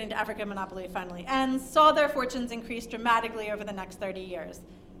Trading to Africa monopoly finally ends, saw their fortunes increase dramatically over the next 30 years,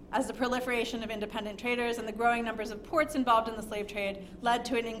 as the proliferation of independent traders and the growing numbers of ports involved in the slave trade led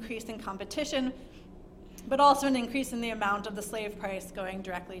to an increase in competition, but also an increase in the amount of the slave price going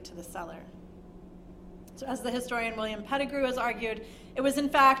directly to the seller. So as the historian William Pettigrew has argued, it was in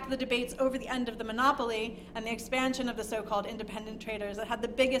fact the debates over the end of the monopoly and the expansion of the so-called independent traders that had the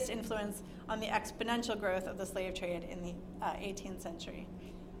biggest influence on the exponential growth of the slave trade in the 18th century.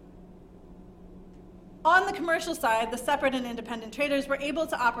 On the commercial side, the separate and independent traders were able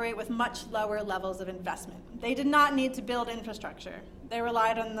to operate with much lower levels of investment. They did not need to build infrastructure. They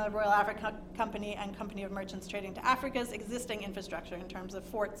relied on the Royal Africa Company and Company of Merchants Trading to Africa's existing infrastructure in terms of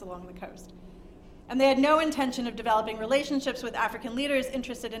forts along the coast. And they had no intention of developing relationships with African leaders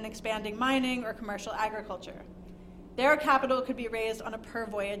interested in expanding mining or commercial agriculture. Their capital could be raised on a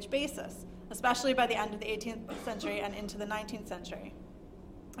per-voyage basis, especially by the end of the 18th century and into the 19th century.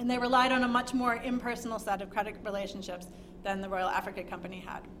 And they relied on a much more impersonal set of credit relationships than the Royal Africa Company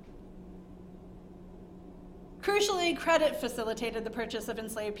had. Crucially, credit facilitated the purchase of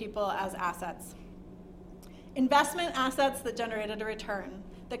enslaved people as assets. Investment assets that generated a return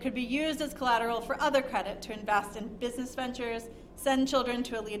that could be used as collateral for other credit to invest in business ventures, send children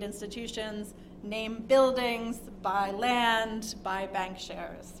to elite institutions, name buildings, buy land, buy bank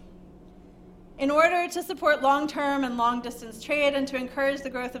shares. In order to support long-term and long-distance trade and to encourage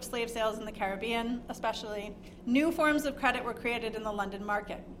the growth of slave sales in the Caribbean, especially, new forms of credit were created in the London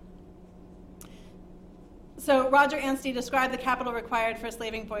market. So Roger Anstey described the capital required for a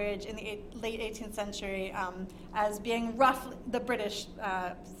slaving voyage in the late 18th century as being roughly, the British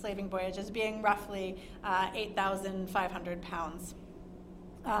slaving voyage, as being roughly 8,500 pounds,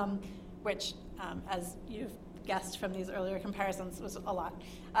 which, as you've guessed from these earlier comparisons, was a lot.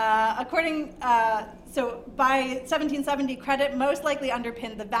 So by 1770, credit most likely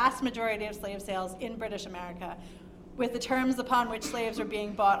underpinned the vast majority of slave sales in British America, with the terms upon which slaves were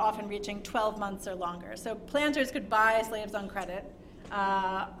being bought often reaching 12 months or longer. So planters could buy slaves on credit,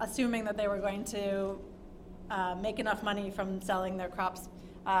 assuming that they were going to make enough money from selling their crops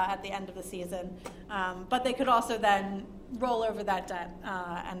at the end of the season. But they could also then roll over that debt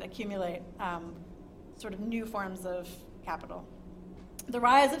and accumulate sort of new forms of capital. The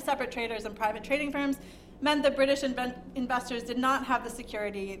rise of separate traders and private trading firms meant that British investors did not have the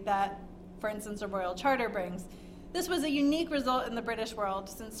security that, for instance, a royal charter brings. This was a unique result in the British world,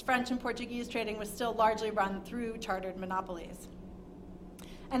 since French and Portuguese trading was still largely run through chartered monopolies.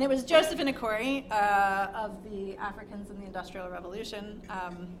 And it was Joseph Inakori of the Africans in the Industrial Revolution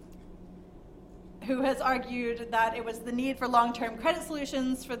who has argued that it was the need for long-term credit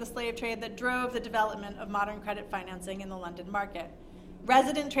solutions for the slave trade that drove the development of modern credit financing in the London market.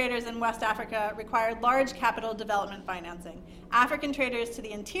 Resident traders in West Africa required large capital development financing. African traders to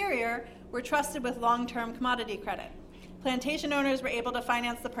the interior were trusted with long-term commodity credit. Plantation owners were able to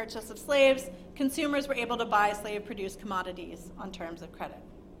finance the purchase of slaves. Consumers were able to buy slave-produced commodities on terms of credit.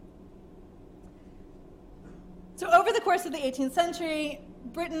 So over the course of the 18th century,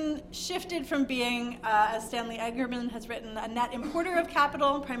 Britain shifted from being, as Stanley Eggerman has written, a net importer of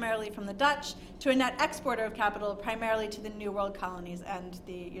capital, primarily from the Dutch, to a net exporter of capital, primarily to the New World colonies and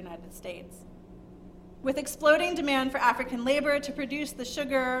the United States. With exploding demand for African labor to produce the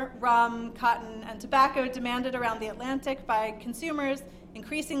sugar, rum, cotton, and tobacco demanded around the Atlantic by consumers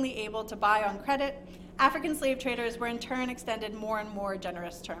increasingly able to buy on credit, African slave traders were in turn extended more and more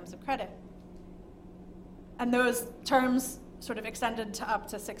generous terms of credit. And those terms sort of extended to up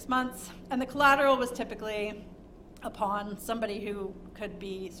to 6 months, and the collateral was typically upon somebody who could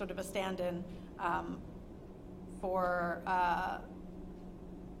be sort of a stand-in for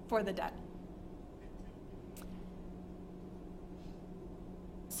the debt.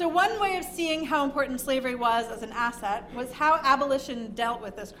 So one way of seeing how important slavery was as an asset was how abolition dealt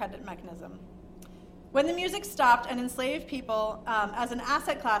with this credit mechanism. When the music stopped and enslaved people as an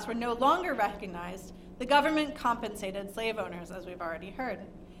asset class were no longer recognized, the government compensated slave owners, as we've already heard.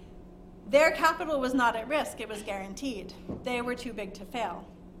 Their capital was not at risk, it was guaranteed. They were too big to fail.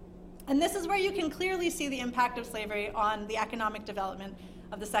 And this is where you can clearly see the impact of slavery on the economic development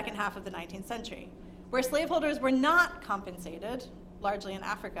of the second half of the 19th century. Where slaveholders were not compensated, largely in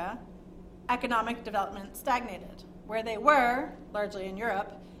Africa, economic development stagnated. Where they were, largely in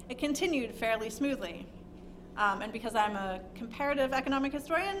Europe, it continued fairly smoothly. And because I'm a comparative economic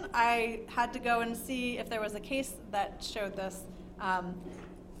historian, I had to go and see if there was a case that showed this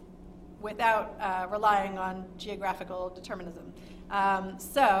without relying on geographical determinism.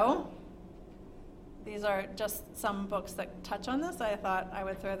 So these are just some books that touch on this. I thought I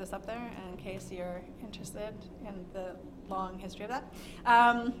would throw this up there in case you're interested in the long history of that.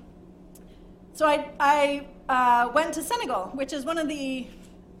 So I went to Senegal, which is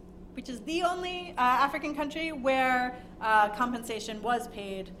the only African country where compensation was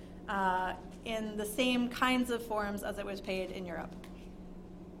paid in the same kinds of forms as it was paid in Europe.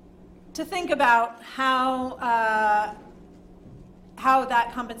 To think about how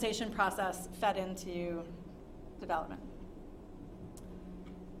that compensation process fed into development.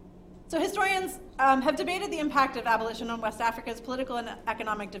 So historians have debated the impact of abolition on West Africa's political and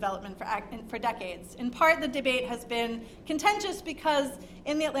economic development for decades. In part, the debate has been contentious because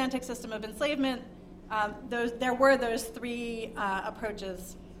in the Atlantic system of enslavement, there were those three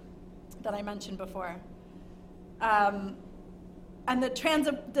approaches that I mentioned before. And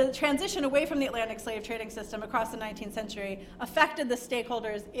the transition away from the Atlantic slave trading system across the 19th century affected the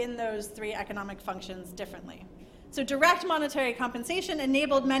stakeholders in those three economic functions differently. So direct monetary compensation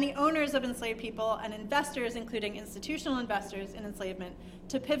enabled many owners of enslaved people and investors, including institutional investors in enslavement,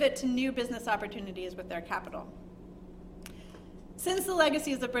 to pivot to new business opportunities with their capital. Since the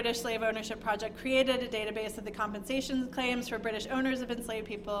Legacies of British Slave Ownership Project created a database of the compensation claims for British owners of enslaved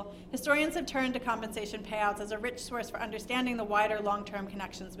people, historians have turned to compensation payouts as a rich source for understanding the wider long-term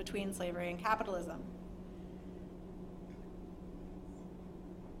connections between slavery and capitalism.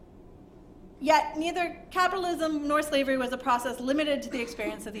 Yet neither capitalism nor slavery was a process limited to the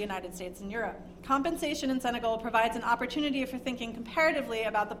experience of the United States and Europe. Compensation in Senegal provides an opportunity for thinking comparatively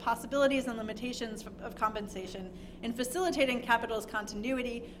about the possibilities and limitations of compensation in facilitating capital's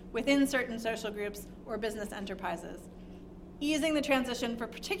continuity within certain social groups or business enterprises, easing the transition for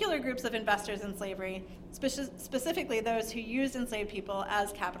particular groups of investors in slavery, specifically those who used enslaved people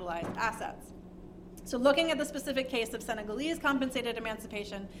as capitalized assets. So looking at the specific case of Senegalese compensated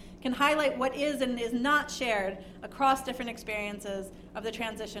emancipation can highlight what is and is not shared across different experiences of the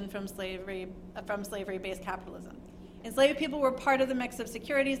transition from slavery-based capitalism. Enslaved people were part of the mix of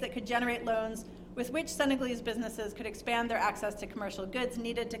securities that could generate loans with which Senegalese businesses could expand their access to commercial goods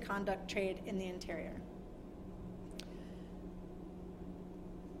needed to conduct trade in the interior.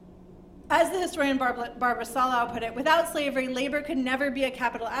 As the historian Barbara Salau put it, without slavery, labor could never be a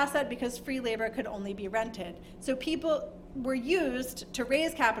capital asset because free labor could only be rented. So people were used to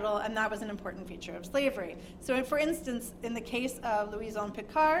raise capital, and that was an important feature of slavery. So for instance, in the case of Louison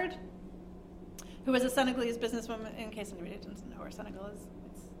Picard, who was a Senegalese businesswoman, in case anybody doesn't know where Senegal is,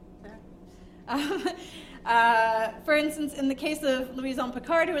 it's there. For instance, in the case of Louison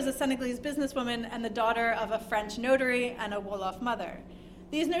Picard, who was a Senegalese businesswoman and the daughter of a French notary and a Wolof mother.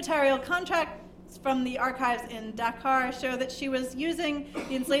 These notarial contracts from the archives in Dakar show that she was using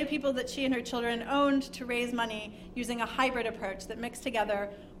the enslaved people that she and her children owned to raise money using a hybrid approach that mixed together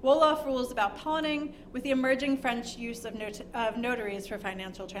Wolof rules about pawning with the emerging French use of notaries for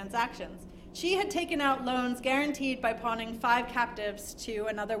financial transactions. She had taken out loans guaranteed by pawning 5 captives to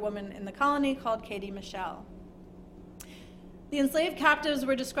another woman in the colony called Katie Michel. The enslaved captives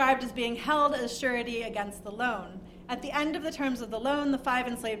were described as being held as surety against the loan. At the end of the terms of the loan, the 5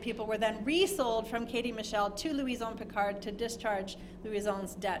 enslaved people were then resold from Katie Michel to Louison Picard to discharge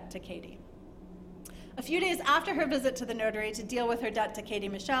Louison's debt to Katie. A few days after her visit to the notary to deal with her debt to Katie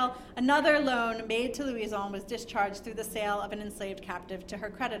Michel, another loan made to Louison was discharged through the sale of an enslaved captive to her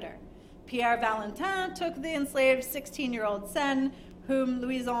creditor. Pierre Valentin took the enslaved 16-year-old Sen, whom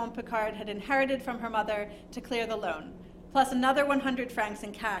Louison Picard had inherited from her mother, to clear the loan, plus another 100 francs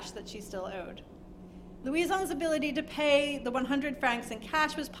in cash that she still owed. Louison's ability to pay the 100 francs in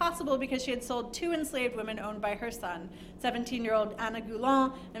cash was possible because she had sold 2 enslaved women owned by her son, 17-year-old Anna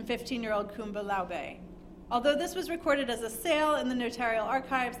Goulon and 15-year-old Kumba Laube. Although this was recorded as a sale in the notarial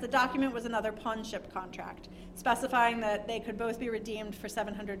archives, the document was another pawnship contract, specifying that they could both be redeemed for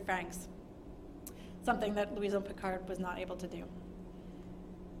 700 francs, something that Louison Picard was not able to do.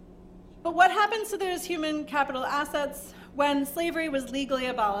 But what happens to those human capital assets when slavery was legally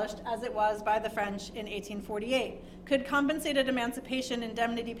abolished, as it was by the French in 1848? Could compensated emancipation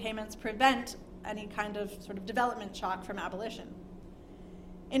indemnity payments prevent any kind of sort of development shock from abolition?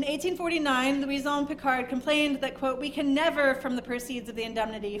 In 1849, Louison Picard complained that, quote, "We can never, from the proceeds of the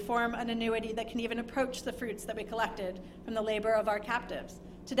indemnity, form an annuity that can even approach the fruits that we collected from the labor of our captives.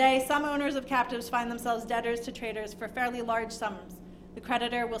 Today, some owners of captives find themselves debtors to traders for fairly large sums. The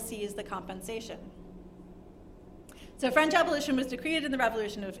creditor will seize the compensation." So French abolition was decreed in the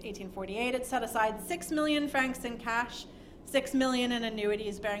Revolution of 1848. It set aside 6 million francs in cash, 6 million in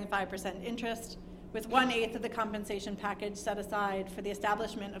annuities bearing 5% interest, with 1/8 of the compensation package set aside for the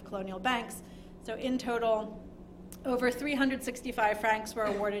establishment of colonial banks. So in total, over 365 francs were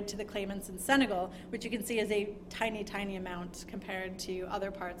awarded to the claimants in Senegal, which you can see is a tiny, tiny amount compared to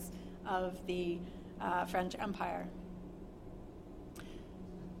other parts of the French Empire.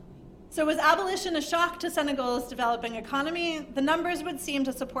 So was abolition a shock to Senegal's developing economy? The numbers would seem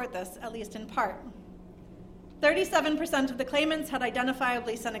to support this, at least in part. 37% of the claimants had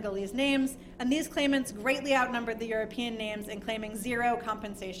identifiably Senegalese names, and these claimants greatly outnumbered the European names in claiming zero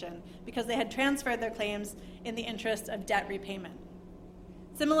compensation because they had transferred their claims in the interest of debt repayment.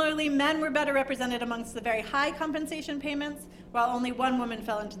 Similarly, men were better represented amongst the very high compensation payments, while only one woman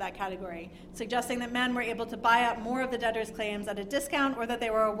fell into that category, suggesting that men were able to buy up more of the debtors' claims at a discount or that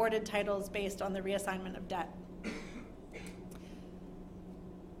they were awarded titles based on the reassignment of debt.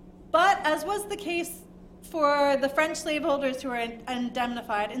 But as was the case for the French slaveholders who were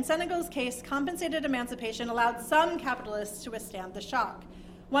indemnified, in Senegal's case, compensated emancipation allowed some capitalists to withstand the shock.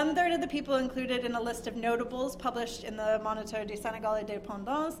 1/3 of the people included in a list of notables published in the Moniteur du Sénégal et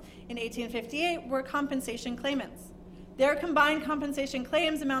Dépendance in 1858 were compensation claimants. Their combined compensation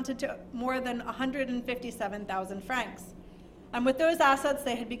claims amounted to more than 157,000 francs. And with those assets,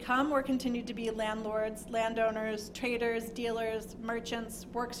 they had become or continued to be landlords, landowners, traders, dealers, merchants,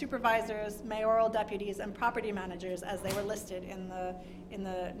 work supervisors, mayoral deputies, and property managers as they were listed in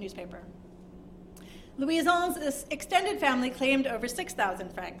the newspaper. Louison's extended family claimed over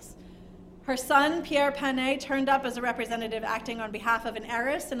 6,000 francs. Her son, Pierre Panet, turned up as a representative acting on behalf of an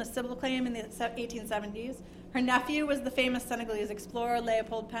heiress in a civil claim in the 1870s. Her nephew was the famous Senegalese explorer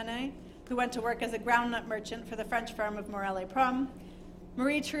Léopold Panet, who went to work as a groundnut merchant for the French firm of Morel et Prom.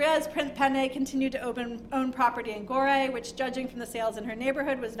 Marie-Thérèse Panet continued to own property in Gorée, which, judging from the sales in her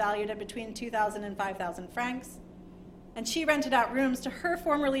neighborhood, was valued at between 2,000 and 5,000 francs. And she rented out rooms to her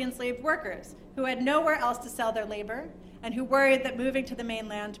formerly enslaved workers, who had nowhere else to sell their labor, and who worried that moving to the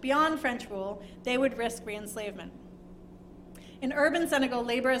mainland beyond French rule, they would risk re-enslavement. In urban Senegal,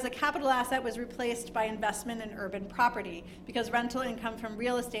 labor as a capital asset was replaced by investment in urban property because rental income from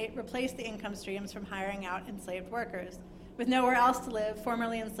real estate replaced the income streams from hiring out enslaved workers. With nowhere else to live,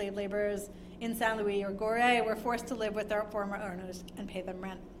 formerly enslaved laborers in Saint Louis or Gorée were forced to live with their former owners and pay them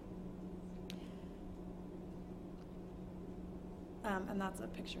rent. And that's a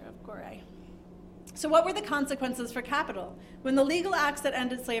picture of Gorée. So what were the consequences for capital? When the legal acts that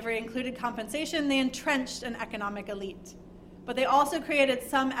ended slavery included compensation, they entrenched an economic elite. But they also created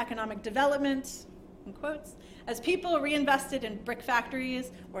some economic development, in quotes, as people reinvested in brick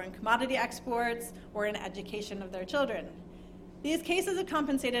factories or in commodity exports or in education of their children. These cases of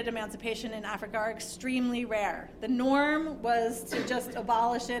compensated emancipation in Africa are extremely rare. The norm was to just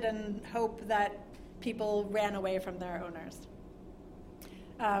abolish it and hope that people ran away from their owners.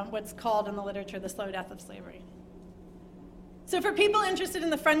 What's called in the literature the slow death of slavery. So for people interested in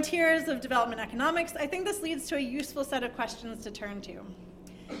the frontiers of development economics, I think this leads to a useful set of questions to turn to.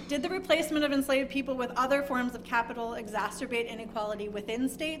 Did the replacement of enslaved people with other forms of capital exacerbate inequality within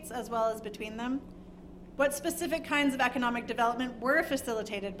states as well as between them? What specific kinds of economic development were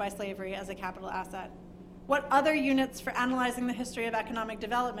facilitated by slavery as a capital asset? What other units for analyzing the history of economic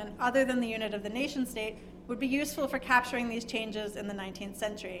development, other than the unit of the nation state, would be useful for capturing these changes in the 19th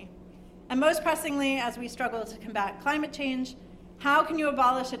century? And most pressingly, as we struggle to combat climate change, how can you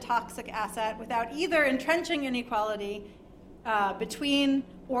abolish a toxic asset without either entrenching inequality between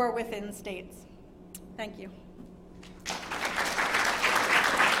or within states? Thank you.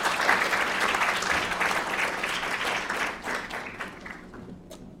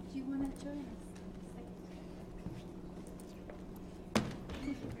 Do you want to join us?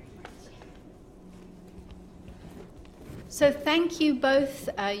 So thank you both.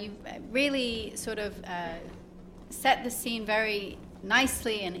 You really sort of set the scene very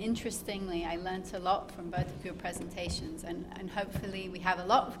nicely and interestingly. I learnt a lot from both of your presentations, and hopefully we have a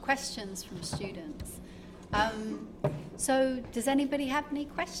lot of questions from students. So does anybody have any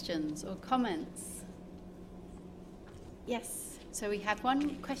questions or comments? Yes, so we have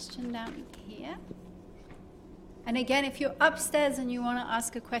one question down here. And again, if you're upstairs and you want to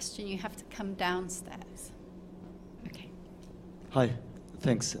ask a question, you have to come downstairs. Okay. Hi,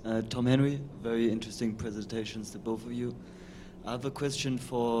 thanks. Tom Henry, very interesting presentations to both of you. I have a question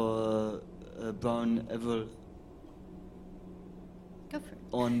for Brown Everett. Go for it.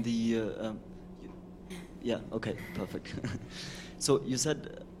 On the, yeah, okay, perfect. So you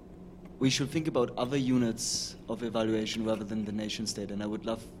said we should think about other units of evaluation rather than the nation state, and I would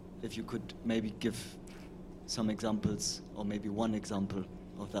love if you could maybe give some examples, or maybe one example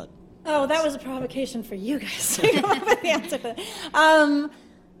of that. Oh, that was a provocation for you guys to come up with the answer to that.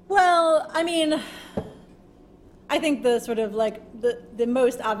 Well, I mean, I think the sort of like the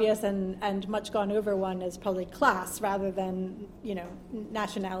most obvious and much gone over one is probably class rather than, you know,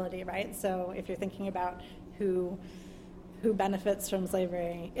 nationality, right? So if you're thinking about who benefits from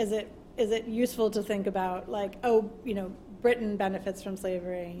slavery, is it useful to think about like, oh, you know, Britain benefits from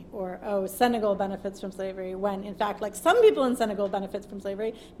slavery, or oh, Senegal benefits from slavery, when in fact, like, some people in Senegal benefit from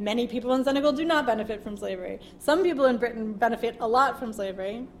slavery, many people in Senegal do not benefit from slavery. Some people in Britain benefit a lot from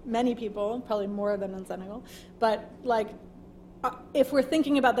slavery, many people, probably more than in Senegal, but like, if we're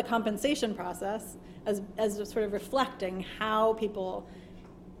thinking about the compensation process as sort of reflecting how people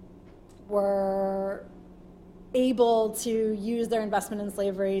were able to use their investment in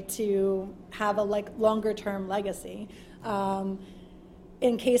slavery to have a like longer term legacy.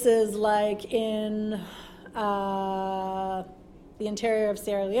 In cases like in the interior of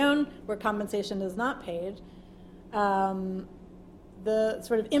Sierra Leone, where compensation is not paid, the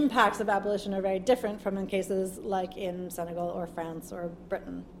sort of impacts of abolition are very different from in cases like in Senegal or France or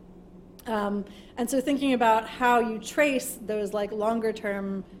Britain. And so thinking about how you trace those like longer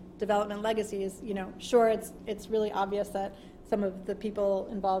term development legacies, you know, sure, it's really obvious that some of the people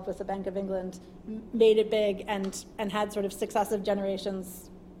involved with the Bank of England made it big and had sort of successive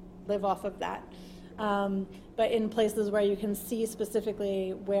generations live off of that. But in places where you can see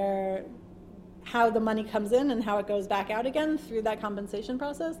specifically how the money comes in and how it goes back out again through that compensation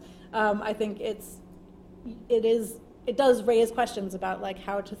process, I think it does raise questions about like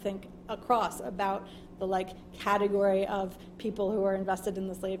how to think across about the like category of people who are invested in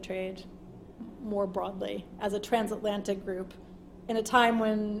the slave trade more broadly as a transatlantic group in a time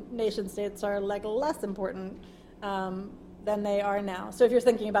when nation states are like less important than they are now. So if you're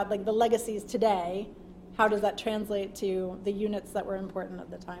thinking about like the legacies today, how does that translate to the units that were important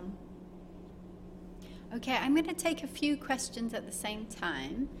at the time? Okay, I'm going to take a few questions at the same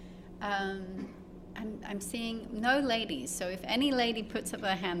time. I'm seeing no ladies, so if any lady puts up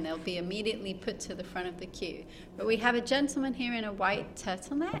their hand, they'll be immediately put to the front of the queue. But we have a gentleman here in a white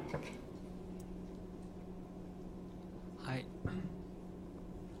turtleneck. Hi.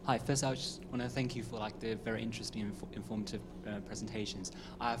 Hi. First, I just want to thank you for like the very interesting and informative presentations.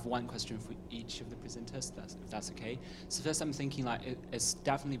 I have one question for each of the presenters, if that's okay. So first, I'm thinking like it's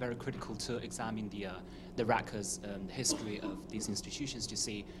definitely very critical to examine the records, the history of these institutions to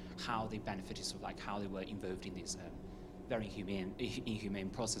see how they benefited, so like how they were involved in these very inhumane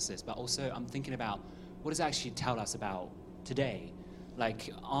processes. But also, I'm thinking about what does it actually tell us about today?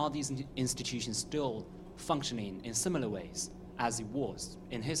 Like, are these institutions still functioning in similar ways as it was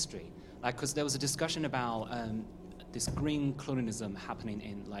in history? Like, because there was a discussion about this green colonialism happening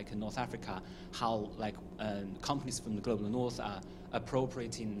in like in North Africa, how like companies from the global north are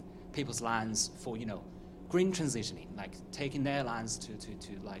appropriating people's lands for, you know, green transitioning, like taking their lands to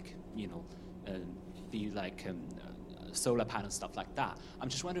like, you know, be like solar panels, stuff like that. I'm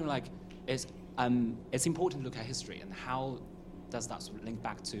just wondering, like, it's important to look at history, and how does that sort of link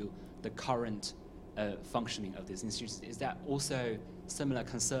back to the current functioning of these institutions? Is there also similar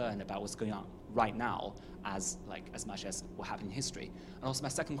concern about what's going on right now as much as what happened in history? And also my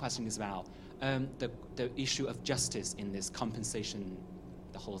second question is about the issue of justice in this compensation,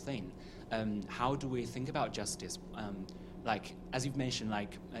 the whole thing. How do we think about justice? Like, as you've mentioned,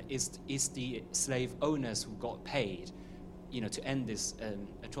 like, is the slave owners who got paid, you know, to end this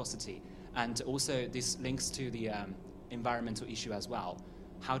atrocity? And also this links to the environmental issue as well.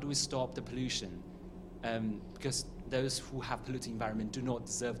 How do we stop the pollution? Because those who have polluted environment do not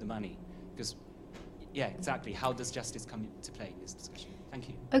deserve the money. Because, yeah, exactly. How does justice come into play in this discussion? Thank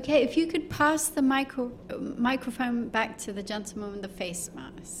you. Okay, if you could pass the microphone back to the gentleman with the face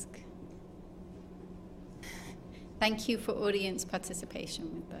mask. Thank you for audience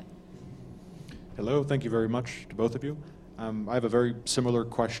participation with that. Hello, thank you very much to both of you. I have a very similar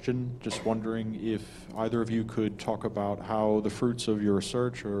question. Just wondering if either of you could talk about how the fruits of your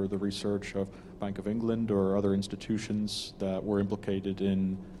research or the research of Bank of England or other institutions that were implicated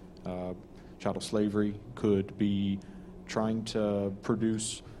in chattel slavery could be trying to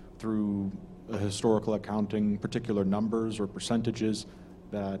produce through a historical accounting particular numbers or percentages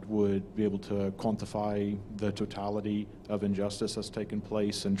that would be able to quantify the totality of injustice that's taken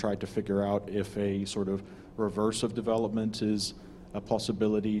place and try to figure out if a sort of reverse of development is a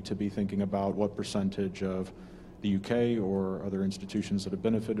possibility, to be thinking about what percentage of the UK or other institutions that have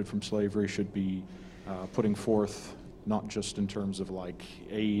benefited from slavery should be putting forth, not just in terms of like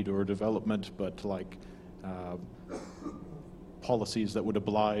aid or development, but like policies that would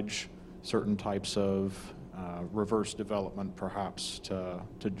oblige certain types of reverse development, perhaps, to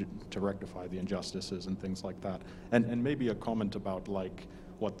rectify the injustices and things like that. And maybe a comment about like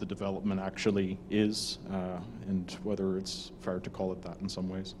what the development actually is and whether it's fair to call it that in some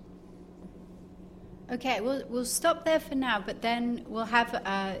ways. Okay, we'll stop there for now, but then we'll have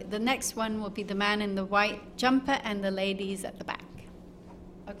the next one will be the man in the white jumper and the ladies at the back.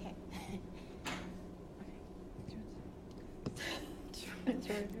 Okay.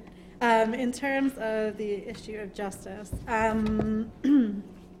 In terms of the issue of justice,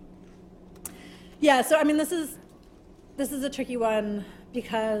 yeah. So I mean, this is a tricky one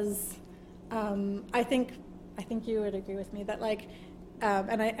because I think you would agree with me that like.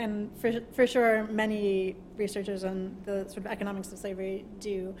 And for sure, many researchers on the sort of economics of slavery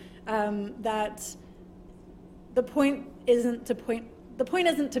do that. The point isn't to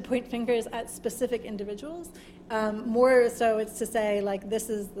point fingers at specific individuals. More so, it's to say like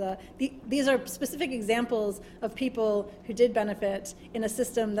these are specific examples of people who did benefit in a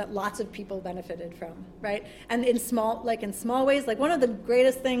system that lots of people benefited from, right? And in small ways, like one of the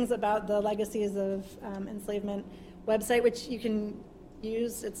greatest things about the Legacies of Enslavement website, which you can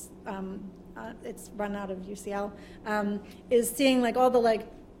use, it's run out of UCL, is seeing like all the like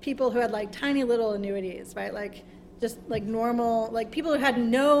people who had like tiny little annuities, right? Like just like normal, like people who had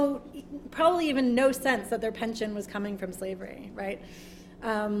probably even no sense that their pension was coming from slavery, right?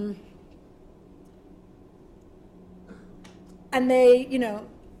 And they,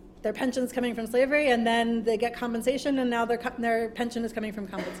 their pension's coming from slavery, and then they get compensation, and now their pension is coming from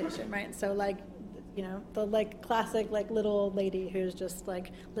compensation, right? So like, the like classic like little old lady who's just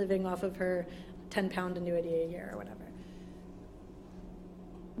like living off of her 10-pound annuity a year or whatever.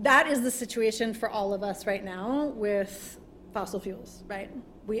 That is the situation for all of us right now with fossil fuels, right?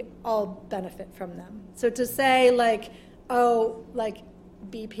 We all benefit from them. So to say like, oh, like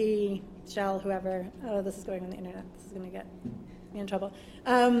BP, Shell, whoever, oh, this is going on the internet, this is going to get me in trouble.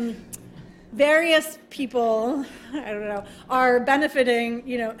 Various people, I don't know, are benefiting,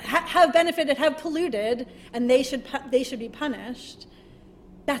 have benefited, have polluted, and they should be punished.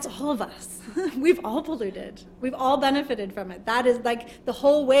 That's all of us. We've all polluted. We've all benefited from it. That is like the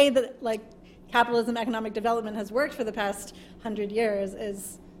whole way that like capitalism, economic development has worked for the past 100 years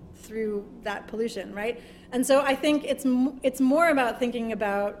is through that pollution, right? And so I think it's more about thinking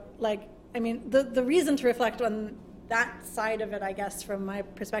about like, I mean, the reason to reflect on that side of it, I guess, from my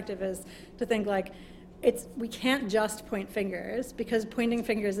perspective, is to think like we can't just point fingers, because pointing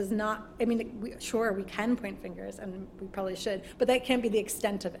fingers is not, I mean, we can point fingers, and we probably should, but that can't be the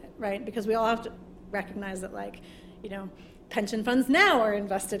extent of it, right? Because we all have to recognize that, like, pension funds now are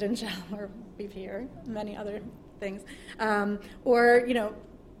invested in Shell or BP or many other things, or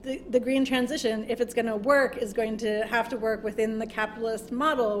the green transition, if it's going to work, is going to have to work within the capitalist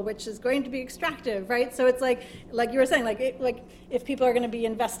model, which is going to be extractive, right? So it's like you were saying, like if people are going to be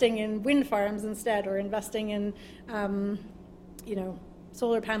investing in wind farms instead, or investing in,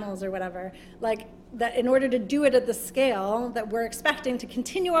 solar panels or whatever, like that, in order to do it at the scale that we're expecting to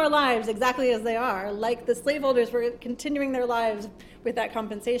continue our lives exactly as they are, like the slaveholders were continuing their lives with that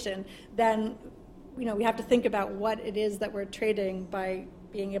compensation, then we have to think about what it is that we're trading by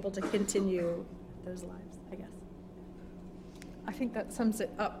being able to continue those lives, I guess. I think that sums it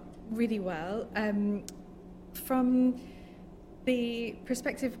up really well. From the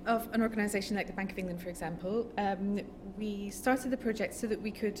perspective of an organisation like the Bank of England, for example, we started the project so that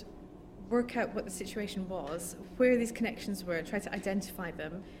we could work out what the situation was, where these connections were, try to identify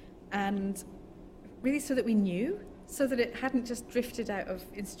them, and really so that we knew, so that it hadn't just drifted out of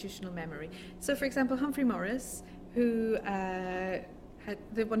institutional memory. So, for example, Humphrey Morris, who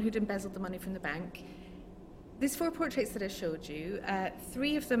the one who'd embezzled the money from the bank. These 4 portraits that I showed you,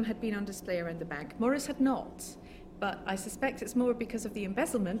 3 of them had been on display around the bank. Morris had not, but I suspect it's more because of the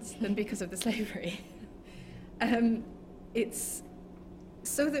embezzlement than because of the slavery.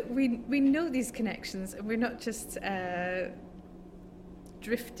 so that we know these connections and we're not just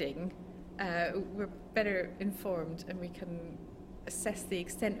drifting, we're better informed and we can assess the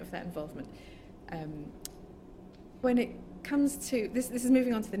extent of that involvement. When it comes to, this is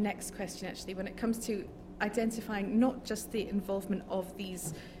moving on to the next question actually, when it comes to identifying not just the involvement of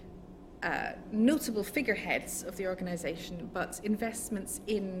these notable figureheads of the organisation, but investments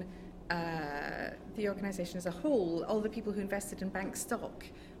in the organisation as a whole, all the people who invested in bank stock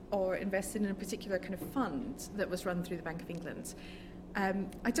or invested in a particular kind of fund that was run through the Bank of England.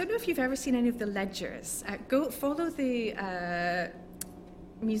 I don't know if you've ever seen any of the ledgers. Go follow the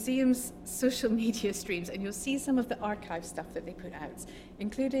museum's social media streams and you'll see some of the archive stuff that they put out,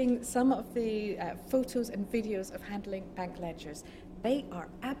 including some of the photos and videos of handling bank ledgers. They are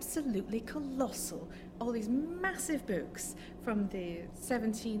absolutely colossal. All these massive books from the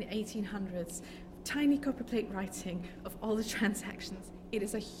 1800s, tiny copper plate writing of all the transactions. It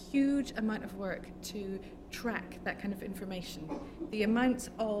is a huge amount of work to track that kind of information. The amount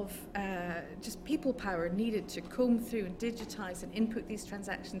of just people power needed to comb through and digitize and input these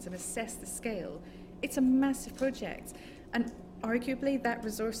transactions and assess the scale, it's a massive project. And arguably that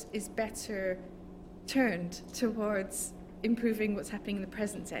resource is better turned towards improving what's happening in the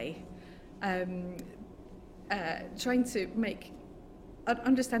present day. Trying to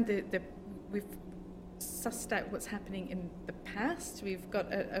understand we've sussed out what's happening in the past. We've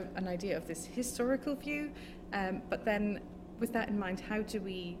got an idea of this historical view, but then with that in mind, how do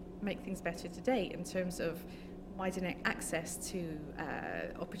we make things better today in terms of widening access to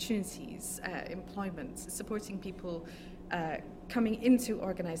opportunities, employment, supporting people coming into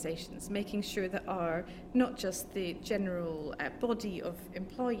organisations, making sure that our, not just the general body of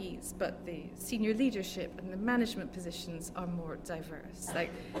employees, but the senior leadership and the management positions are more diverse.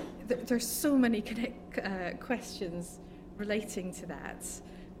 Like, there's so many questions relating to that.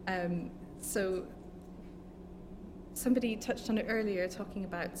 So somebody touched on it earlier, talking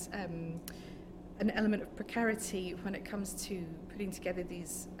about an element of precarity when it comes to putting together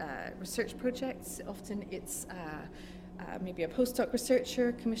these research projects. Often it's maybe a postdoc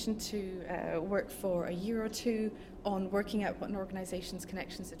researcher commissioned to work for a year or two on working out what an organisation's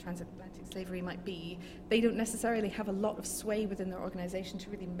connections to transatlantic slavery might be. They don't necessarily have a lot of sway within their organisation to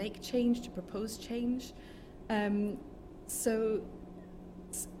really make change, to propose change. So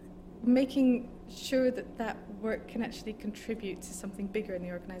making sure that that work can actually contribute to something bigger in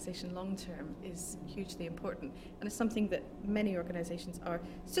the organisation long term is hugely important, and it's something that many organisations are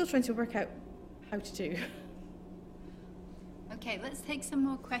still trying to work out how to do. Okay, let's take some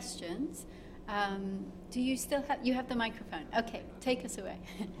more questions. Do you still have, you have the microphone? Okay, take us away.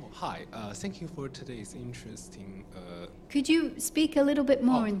 Hi, thank you for today's interesting... Could you speak a little bit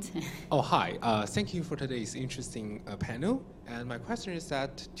more into... hi, thank you for today's interesting panel. And my question is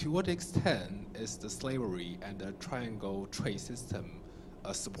that, to what extent is the slavery and the triangle trade system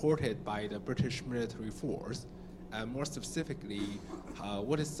supported by the British military force? And more specifically,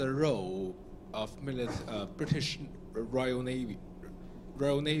 what is the role of British Royal Navy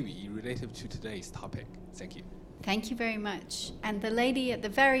relative to today's topic? Thank you. Thank you very much. And the lady at the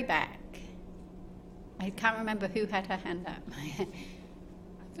very back. I can't remember who had her hand up. I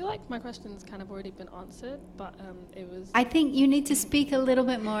feel like my question's kind of already been answered, but it was... I think you need to speak a little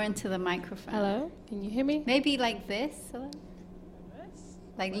bit more into the microphone. Hello? Can you hear me? Maybe like this?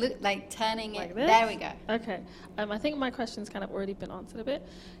 Like look, like turning like it. This? There we go. Okay. I think my question's kind of already been answered a bit.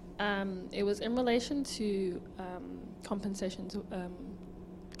 It was in relation to compensation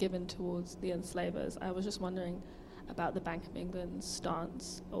given towards the enslavers. I was just wondering about the Bank of England's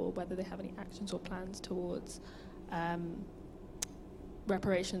stance, or whether they have any actions or plans towards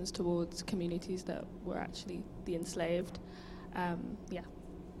reparations towards communities that were actually the enslaved. Yeah.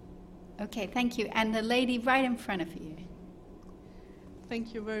 Okay, thank you. And the lady right in front of you.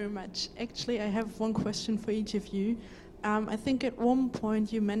 Thank you very much. Actually, I have one question for each of you. I think at one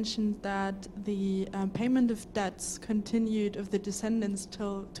point you mentioned that the payment of debts continued of the descendants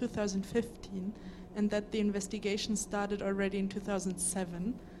till 2015, and that the investigation started already in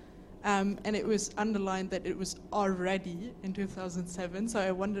 2007. And it was underlined that it was already in 2007, so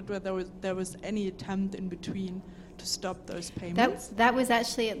I wondered whether there was any attempt in between to stop those payments. That was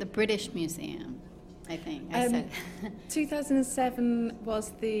actually at the British Museum, I think. I said. 2007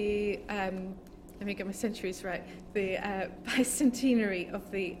 was the, let me get my centuries right, the bicentenary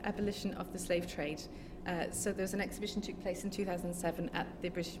of the abolition of the slave trade. So there's an exhibition took place in 2007 at the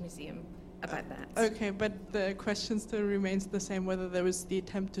British Museum about that. Okay, but the question still remains the same, whether there was the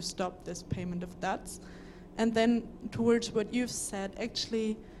attempt to stop this payment of debts. And then towards what you've said,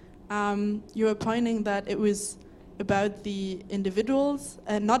 actually, you were pointing that it was about the individuals,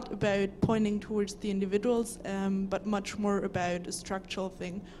 and not about pointing towards the individuals, but much more about a structural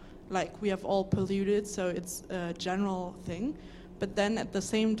thing, like we have all polluted, so it's a general thing. But then at the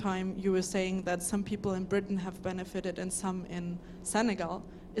same time, you were saying that some people in Britain have benefited and some in Senegal.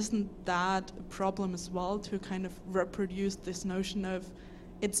 Isn't that a problem as well, to kind of reproduce this notion of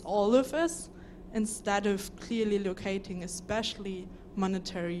it's all of us, instead of clearly locating especially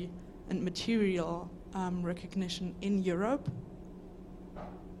monetary and material recognition in Europe?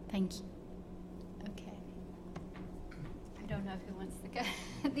 Thank you. Okay. I don't know who wants to go.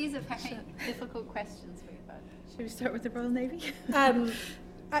 These are very difficult questions for you both. Should we start with the Royal Navy?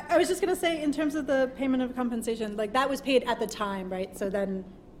 I was just going to say, in terms of the payment of compensation, like that was paid at the time, right? So then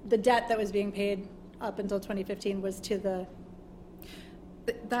the debt that was being paid up until 2015 was to the...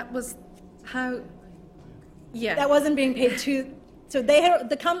 That was how... Yeah. That wasn't being paid to... So they had,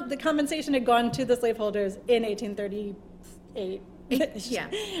 the compensation had gone to the slaveholders in 1838. Yeah.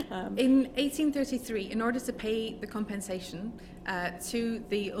 In 1833, in order to pay the compensation to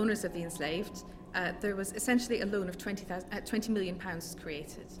the owners of the enslaved, there was essentially a loan of £20 million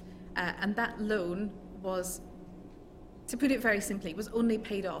created. And that loan was, to put it very simply, was only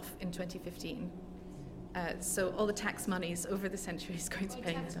paid off in 2015. So all the tax monies over the century is going to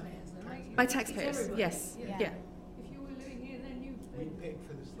pay it off. By taxpayers, yes. Yeah. If you were living here, then you paid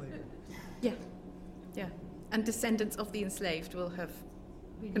for the slavery. Yeah. Yeah. And descendants of the enslaved will have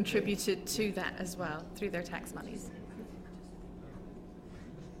contributed to that as well through their tax monies.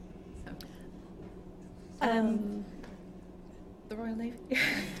 The Royal Navy. Can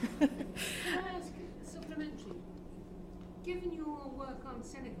I ask supplementary? Given your work on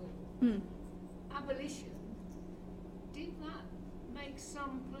Senegal, abolition, did that make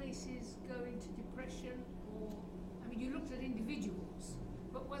some places go into depression? Or, I mean, you looked at individuals,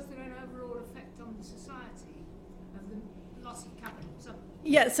 but was there an overall effect on the society of the loss of capital? So,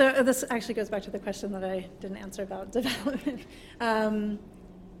 yeah, so this actually goes back to the question that I didn't answer about development.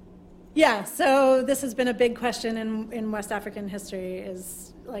 Yeah, so this has been a big question in West African history,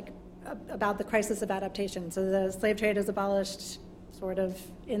 is like about the crisis of adaptation. So the slave trade is abolished sort of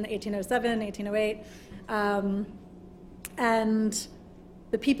in 1807, 1808, and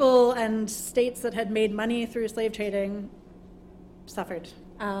the people and states that had made money through slave trading suffered.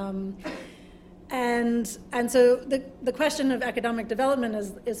 And so the question of economic development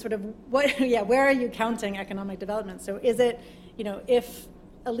is sort of where are you counting economic development? So is it, if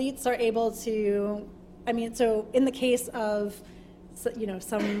elites are able to, so in the case of,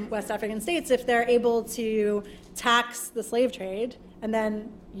 some West African states, if they're able to tax the slave trade and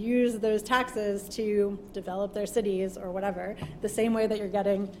then use those taxes to develop their cities or whatever, the same way that you're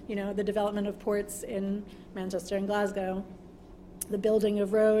getting, the development of ports in Manchester and Glasgow, the building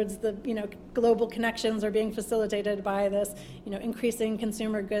of roads, the global connections are being facilitated by this, increasing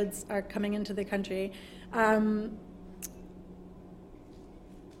consumer goods are coming into the country.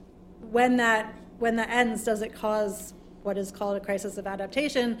 When that ends, does it cause what is called a crisis of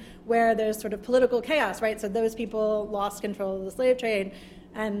adaptation, where there's sort of political chaos, right? So those people lost control of the slave trade,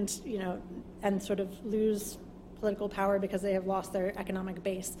 and and sort of lose political power because they have lost their economic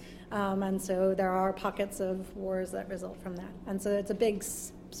base, and so there are pockets of wars that result from that. And so it's a big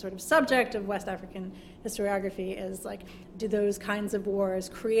sort of subject of West African historiography, is like, do those kinds of wars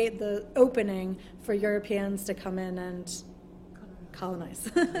create the opening for Europeans to come in and colonize?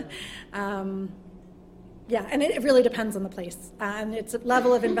 Yeah, and it really depends on the place and its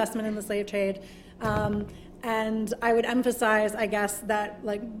level of investment in the slave trade. And I would emphasize, I guess, that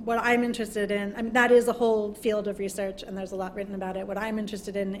like what I'm interested in, that is a whole field of research, and there's a lot written about it. What I'm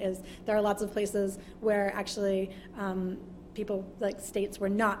interested in is there are lots of places where actually people, like states, were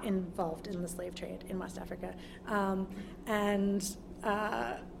not involved in the slave trade in West Africa, and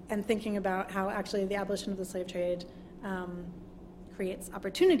thinking about how actually the abolition of the slave trade creates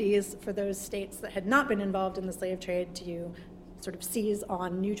opportunities for those states that had not been involved in the slave trade to sort of seize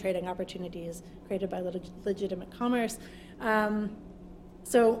on new trading opportunities created by legitimate commerce.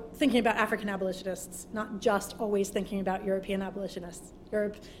 So thinking about African abolitionists, not just always thinking about European abolitionists.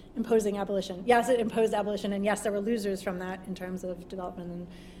 Europe imposing abolition. Yes, it imposed abolition, and yes, there were losers from that in terms of development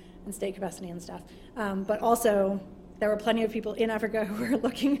and state capacity and stuff. But also, there were plenty of people in Africa who were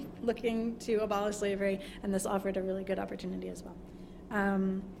looking to abolish slavery, and this offered a really good opportunity as well.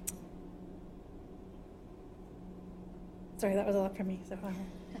 Sorry, that was a lot for me.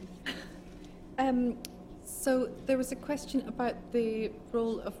 So there was a question about the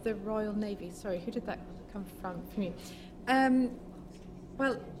role of the Royal Navy. Sorry, who did that come from you?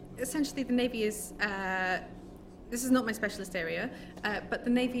 Well, essentially the Navy is this is not my specialist area, but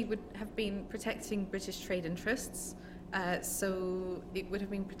the Navy would have been protecting British trade interests. So it would have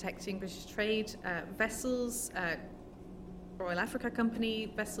been protecting British trade vessels, Royal Africa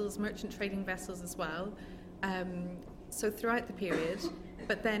Company vessels, merchant trading vessels as well. So throughout the period,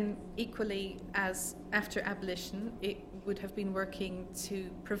 but then equally as after abolition, it would have been working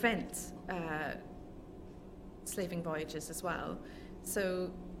to prevent slaving voyages as well.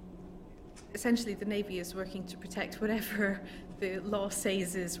 So essentially the Navy is working to protect whatever the law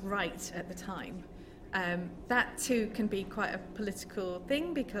says is right at the time. That too can be quite a political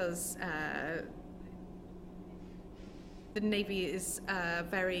thing because the Navy is a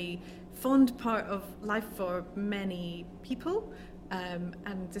very fond part of life for many people,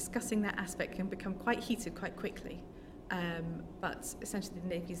 and discussing that aspect can become quite heated quite quickly. But essentially the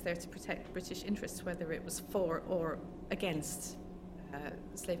Navy is there to protect British interests, whether it was for or against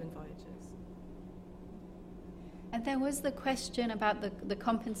slaving voyages. And there was the question about the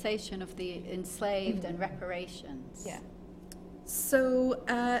compensation of the enslaved and reparations. Yeah. So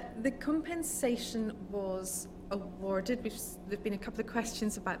the compensation was awarded. There've been a couple of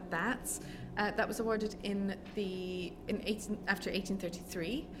questions about that. That was awarded after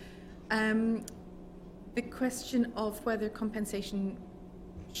 1833. The question of whether compensation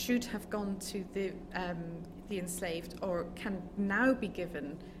should have gone to the enslaved or can now be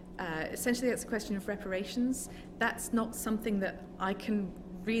given. Essentially, that's a question of reparations. That's not something that I can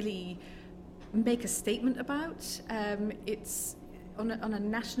really make a statement about. It's on a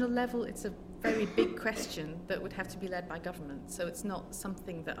national level, it's a very big question that would have to be led by government. So it's not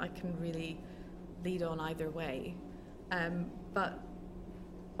something that I can really lead on either way. But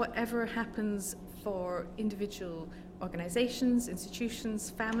whatever happens for individual organizations, institutions,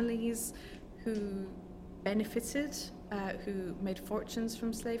 families who benefited, who made fortunes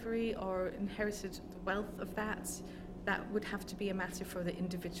from slavery or inherited the wealth of that, that would have to be a matter for the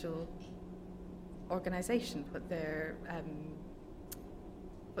individual organization,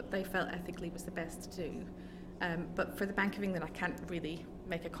 what they felt ethically was the best to do. But for the Bank of England, I can't really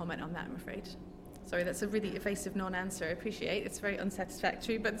make a comment on that, I'm afraid. Sorry, that's a really evasive non-answer. I appreciate it's very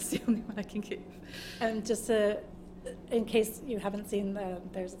unsatisfactory, but it's the only one I can give. And just in case you haven't seen,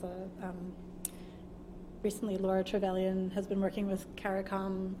 there's the recently Laura Trevelyan has been working with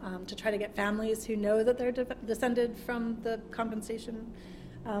CARICOM to try to get families who know that they're descended from the compensation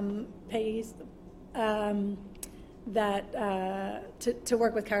payees to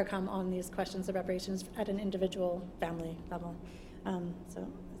work with CARICOM on these questions of reparations at an individual family level. So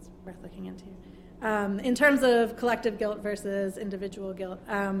it's worth looking into. In terms of collective guilt versus individual guilt,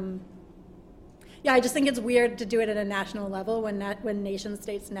 yeah, I just think it's weird to do it at a national level when nation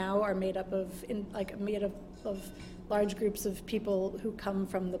states now are made up of large groups of people who come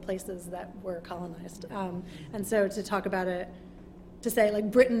from the places that were colonized. And so to talk about it, to say like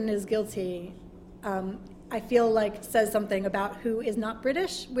Britain is guilty, I feel like says something about who is not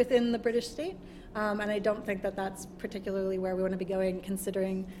British within the British state. And I don't think that that's particularly where we want to be going,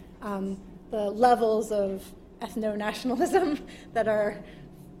 considering the levels of ethno-nationalism that are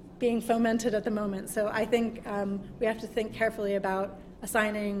being fomented at the moment. So I think we have to think carefully about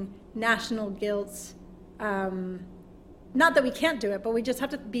assigning national guilt. Not that we can't do it, but we just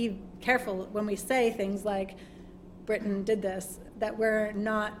have to be careful when we say things like Britain did this, that we're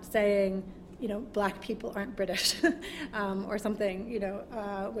not saying, you know, black people aren't British or something, you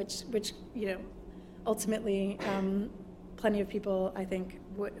know, which you know, ultimately plenty of people, I think,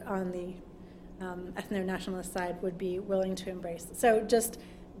 on the ethno-nationalist side would be willing to embrace. So just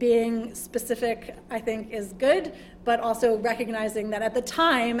being specific, I think, is good, but also recognizing that at the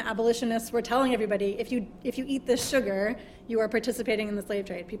time, abolitionists were telling everybody, if you eat this sugar, you are participating in the slave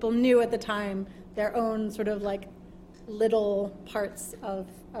trade. People knew at the time their own sort of like little parts of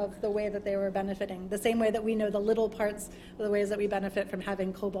the way that they were benefiting. The same way that we know the little parts of the ways that we benefit from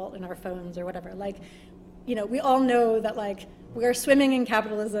having cobalt in our phones or whatever. Like, you know, we all know that like we are swimming in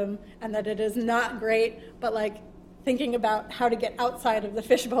capitalism and that it is not great, but like thinking about how to get outside of the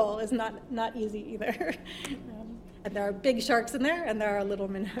fishbowl is not easy either. And there are big sharks in there, and there are little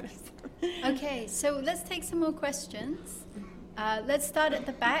minnows. Okay, so let's take some more questions. Let's start at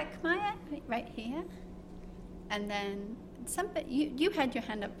the back, Maya, right here. And then you had your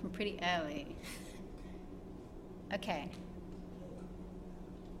hand up from pretty early. Okay.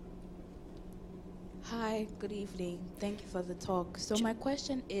 Hi, good evening. Thank you for the talk. So my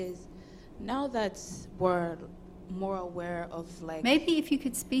question is, now that we're more aware of like... Maybe if you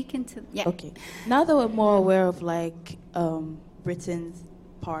could speak into... Yeah. Okay. Now that we're more aware of like Britain's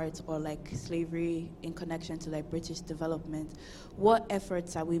part or like slavery in connection to like British development, what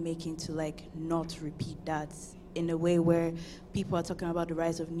efforts are we making to like not repeat that in a way where people are talking about the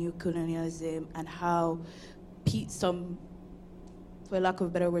rise of new colonialism and how some, for lack of a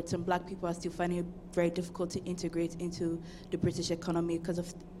better word, some black people are still finding it very difficult to integrate into the British economy because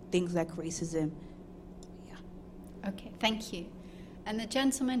of things like racism. Yeah. Okay, thank you. And the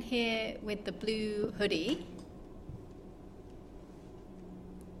gentleman here with the blue hoodie.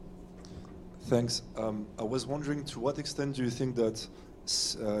 Thanks. I was wondering, to what extent do you think that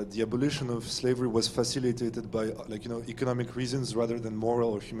the abolition of slavery was facilitated by, economic reasons rather than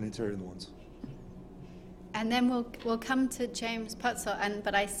moral or humanitarian ones? And then we'll come to James Putzel,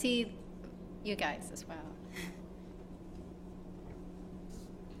 but I see you guys as well.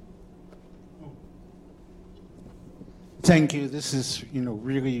 Thank you. This is,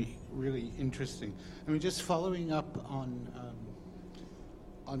 really, really interesting. I mean, just following up on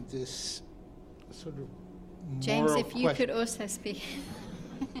this sort of James, if you could also speak.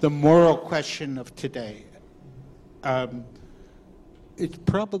 The moral question of today. It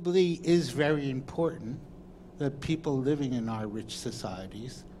probably is very important that people living in our rich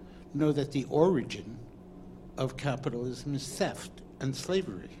societies know that the origin of capitalism is theft and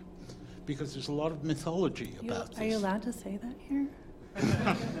slavery, because there's a lot of mythology about this. Are you allowed to say that here?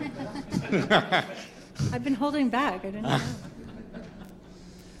 I've been holding back. I didn't know.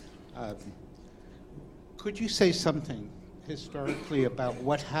 Could you say something historically about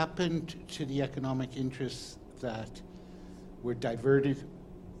what happened to the economic interests that were diverted,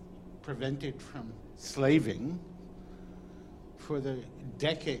 prevented from slaving for the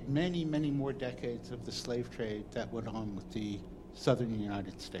many, many more decades of the slave trade that went on with the southern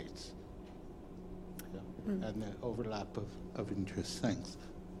United States? And the overlap of interests. Thanks.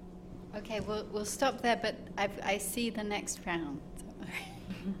 Okay, we'll stop there, but I see the next round. I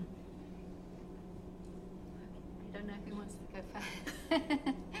don't know who wants to go first.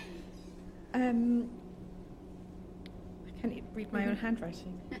 I can't read my own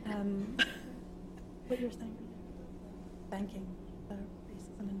handwriting. What you're saying? Banking,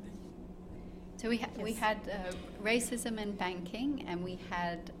 racism and banking. So we had racism in banking, and we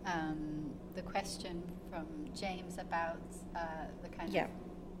had the question from James about the kind of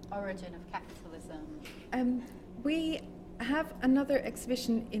origin of capitalism. We have another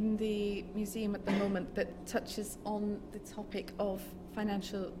exhibition in the museum at the moment that touches on the topic of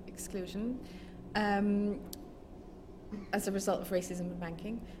financial exclusion as a result of racism in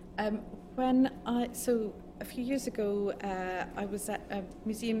banking. So a few years ago, I was at a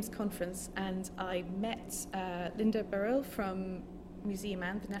museums conference and I met Linda Burrell from Museum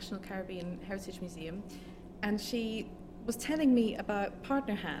and the National Caribbean Heritage Museum, and she was telling me about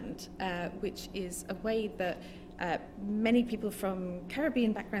Partner Hand, which is a way that many people from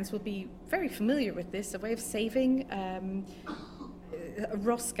Caribbean backgrounds will be very familiar with this, a way of saving.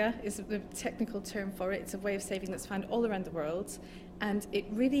 Rosca is the technical term for it. It's a way of saving that's found all around the world. And it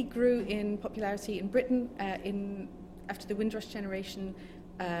really grew in popularity in Britain after the Windrush generation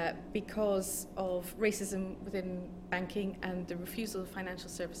because of racism within banking and the refusal of financial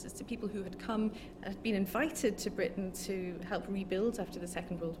services to people who had come and had been invited to Britain to help rebuild after the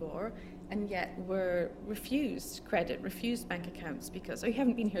Second World War, and yet were refused credit, refused bank accounts because, you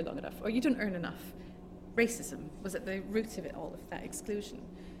haven't been here long enough, or you don't earn enough. Racism was at the root of it all, of that exclusion.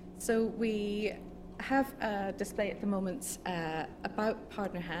 So we have a display at the moment about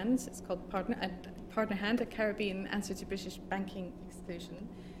Partner Hand. It's called Partner Hand, a Caribbean answer to British banking exclusion.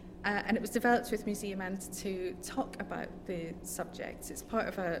 And it was developed with Museum and to talk about the subject. It's part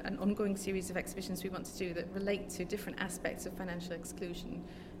of an ongoing series of exhibitions we want to do that relate to different aspects of financial exclusion.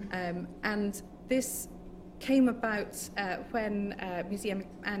 And this came about when Museum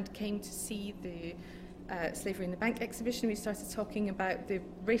and came to see the Slavery in the Bank exhibition. We started talking about the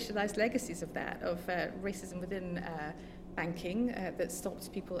racialized legacies of that, of racism within banking that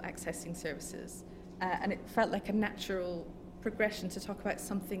stopped people accessing services. And it felt like a natural progression to talk about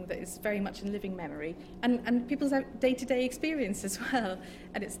something that is very much in living memory and people's day-to-day experience as well.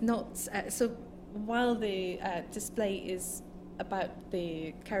 And it's not, so while the display is about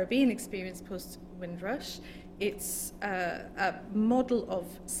the Caribbean experience post-Windrush, it's a model of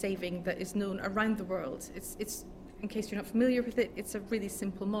saving that is known around the world. It's in case you're not familiar with it, it's a really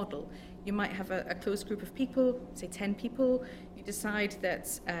simple model. You might have a closed group of people, say 10 people. You decide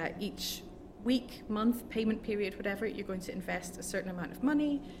that each week, month, payment period, whatever, you're going to invest a certain amount of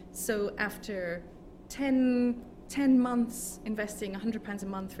money. So after 10 months investing £100 a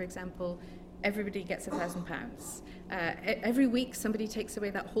month, for example, everybody gets £1,000. Every week, somebody takes away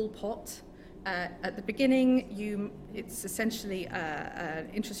that whole pot. At the beginning, it's essentially an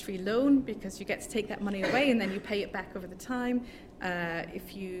interest-free loan because you get to take that money away and then you pay it back over the time.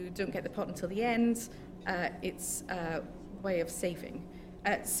 If you don't get the pot until the end, its way of saving.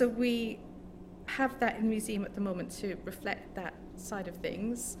 So we have that in the museum at the moment to reflect that side of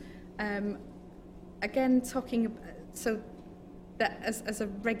things. Again, talking about, so that as a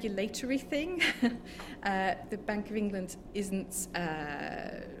regulatory thing, the Bank of England isn't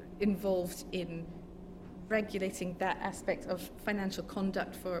involved in regulating that aspect of financial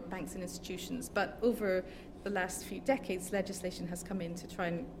conduct for banks and institutions. But over the last few decades, legislation has come in to try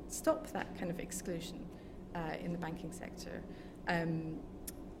and stop that kind of exclusion in the banking sector.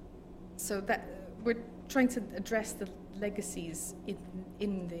 So that we're trying to address the legacies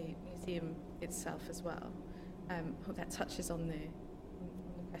in the museum itself as well. Hope that touches on the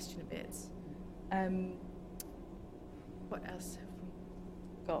question a bit. What else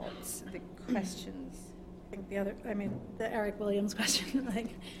have we got? The questions. I think the Eric Williams question,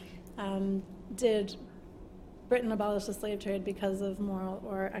 like, did Britain abolish the slave trade because of moral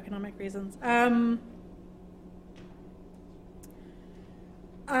or economic reasons?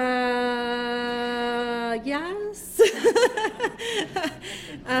 Yes.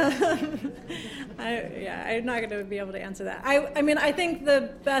 I'm not going to be able to answer that. I mean, I think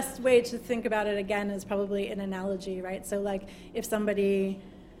the best way to think about it again is probably an analogy, right? So, like, if somebody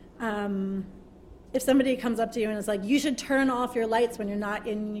comes up to you and is like, you should turn off your lights when you're not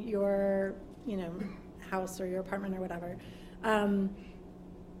in your, house or your apartment or whatever,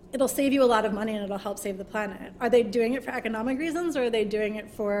 it'll save you a lot of money and it'll help save the planet. Are they doing it for economic reasons, or are they doing it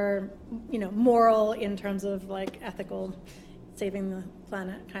for, moral in terms of like ethical, saving the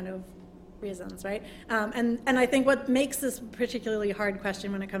planet kind of reasons, right? And I think what makes this a particularly hard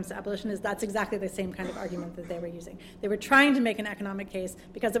question when it comes to abolition is that's exactly the same kind of argument that they were using. They were trying to make an economic case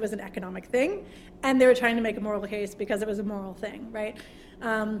because it was an economic thing, and they were trying to make a moral case because it was a moral thing, right?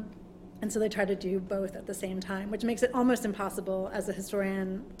 And so they try to do both at the same time, which makes it almost impossible as a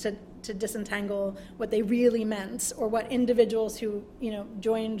historian to disentangle what they really meant or what individuals who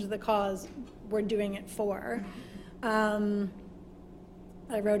joined the cause were doing it for. I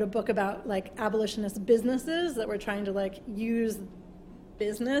wrote a book about like abolitionist businesses that were trying to like use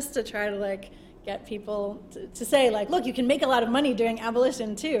business to try to like get people to say like, look, you can make a lot of money doing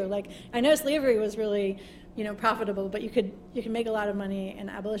abolition too. Like, I know slavery was really profitable, but you can make a lot of money in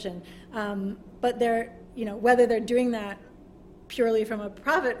abolition. But they're, whether they're doing that purely from a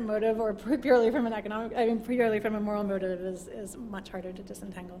profit motive or purely from an economic, purely from a moral motive is much harder to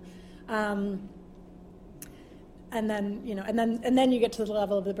disentangle. And then, and then you get to the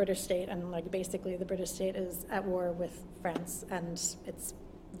level of the British state, and like basically the British state is at war with France, and it's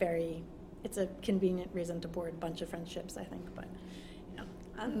a convenient reason to board a bunch of French ships, I think, but.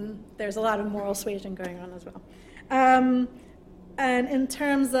 There's a lot of moral suasion going on as well. And in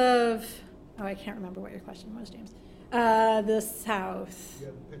terms of, I can't remember what your question was, James. The South. Yeah,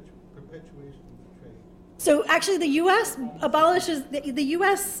 perpetuation of the trade. So actually the U.S. abolishes, the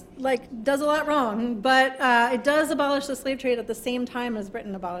U.S. like does a lot wrong, but it does abolish the slave trade at the same time as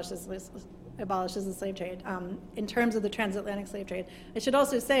Britain abolishes the slave trade in terms of the transatlantic slave trade. I should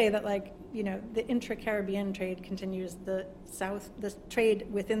also say that the intra-Caribbean trade continues, the trade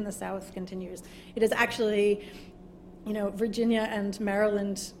within the South continues. It is actually, Virginia and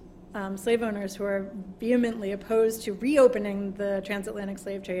Maryland slave owners who are vehemently opposed to reopening the transatlantic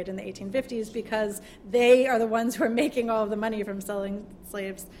slave trade in the 1850s because they are the ones who are making all of the money from selling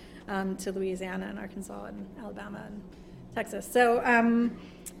slaves to Louisiana and Arkansas and Alabama and Texas. So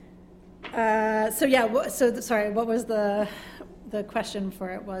sorry, what was the question for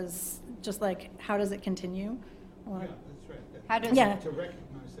it? Was just like, how does it continue? Or, yeah, that's right. How does to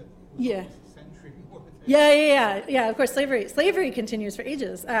recognize that it was a century more than Yeah, of course, slavery continues for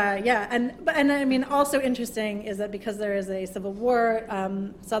ages. And I mean, also interesting is that because there is a civil war,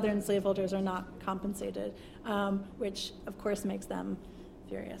 Southern slaveholders are not compensated, which of course makes them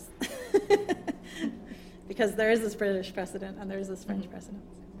furious. Because there is this British precedent and there is this French precedent.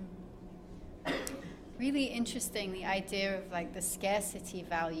 Really interesting, the idea of like the scarcity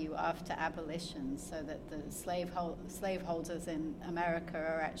value after abolition, so that the slaveholders in America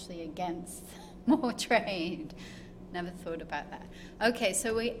are actually against more trade. Never thought about that. Okay,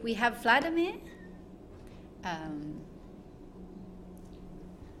 so we have Vladimir.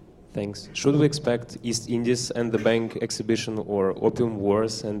 Thanks. Should we expect East Indies and the Bank exhibition or Opium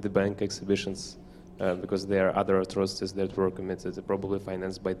Wars and the Bank exhibitions? Because there are other atrocities that were committed, probably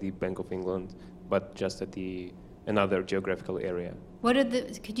financed by the Bank of England, but just at another geographical area.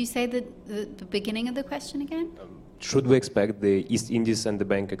 Could you say the beginning of the question again? Should we expect the East Indies and the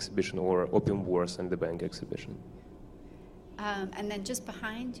Bank exhibition or Opium Wars and the Bank exhibition? And then just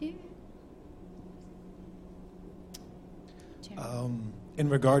behind you? in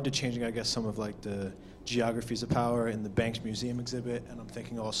regard to changing, I guess, some of like the geographies of power in the Banks Museum exhibit, and I'm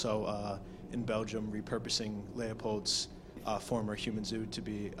thinking also in Belgium repurposing Leopold's former human zoo to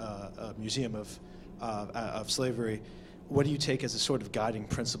be a museum of slavery. What do you take as a sort of guiding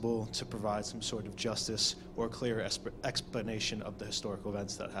principle to provide some sort of justice or clear explanation of the historical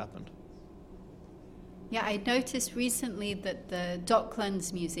events that happened? Yeah, I noticed recently that the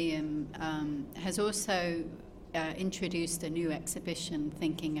Docklands Museum has also introduced a new exhibition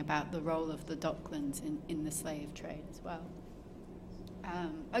thinking about the role of the Docklands in the slave trade as well.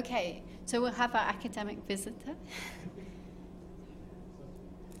 Okay, so we'll have our academic visitor.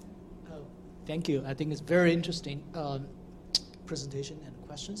 Thank you. I think it's very interesting presentation and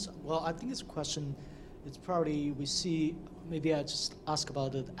questions. Well, I think it's a question, it's probably we see, maybe I just ask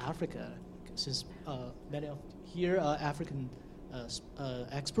about Africa, since many of here are African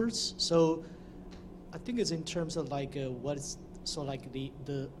experts. So I think it's in terms of like what is so like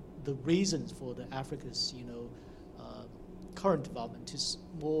the reasons for the Africa's current development is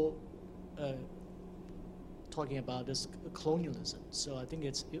more talking about this colonialism. So I think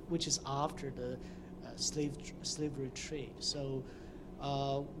which is after the slavery trade. So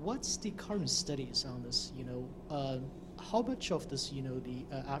what's the current studies on this? How much of this the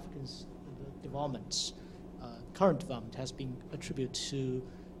Africans development, current development has been attributed to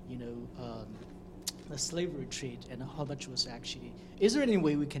the slavery trade, and how much was actually? Is there any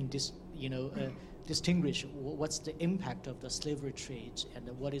way we can distinguish what's the impact of the slavery trade and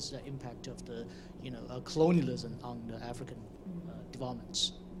what is the impact of the colonialism on the African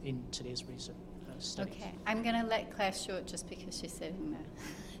developments in today's research studies? Okay, I'm going to let Claire Short just because she's sitting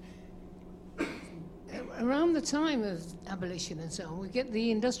there. Around the time of abolition and so on, we get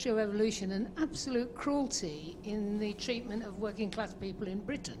the Industrial Revolution and absolute cruelty in the treatment of working class people in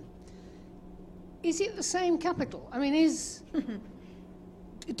Britain. Is it the same capital? I mean,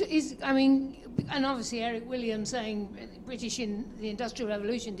 and obviously Eric Williams saying British in the Industrial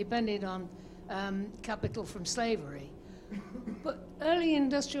Revolution depended on capital from slavery. But early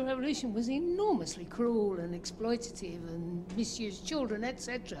Industrial Revolution was enormously cruel and exploitative and misused children,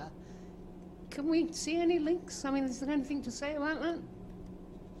 etc. Can we see any links? I mean, is there anything to say about that?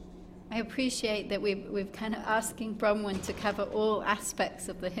 I appreciate that we've kind of asking Bronwyn to cover all aspects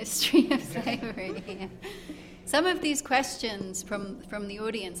of the history of slavery. Yeah. Some of these questions from the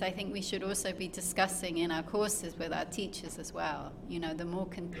audience, I think we should also be discussing in our courses with our teachers as well. The more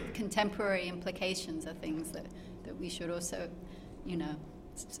contemporary implications are things that we should also,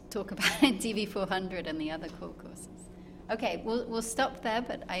 talk about in TV400 and the other core courses. Okay, we'll stop there,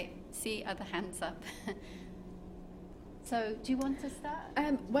 but I see other hands up. So, do you want to start?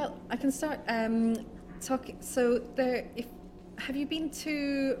 Well, I can start talking. So, have you been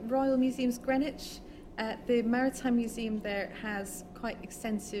to Royal Museums Greenwich? The Maritime Museum there has quite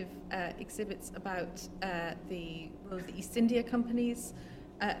extensive exhibits about the role of the East India Company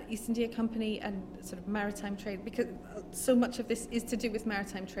and sort of maritime trade, because so much of this is to do with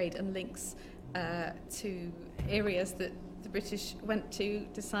maritime trade and links to areas that the British went to,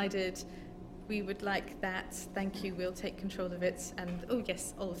 decided we would like that, thank you, we'll take control of it, and oh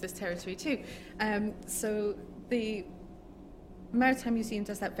yes, all of this territory too. So the Maritime Museum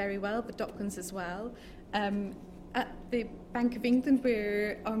does that very well, the Docklands as well. At the Bank of England,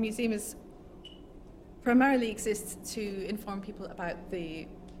 where our museum primarily exists to inform people about the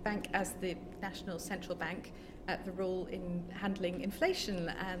bank as the national central bank, the role in handling inflation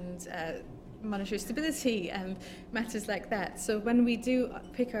and monetary stability and matters like that. So when we do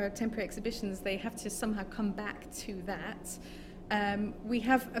pick our temporary exhibitions, they have to somehow come back to that. We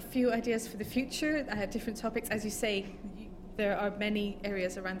have a few ideas for the future, different topics. As you say, there are many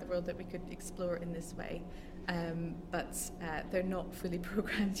areas around the world that we could explore in this way, but they're not fully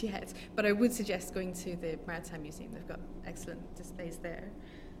programmed yet. But I would suggest going to the Maritime Museum. They've got excellent displays there.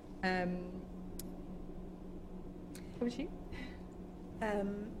 What was you?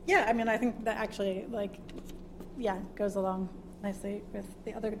 Yeah, I mean, I think that actually, goes along nicely with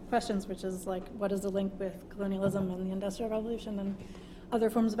the other questions, which is what is the link with colonialism and the Industrial Revolution and other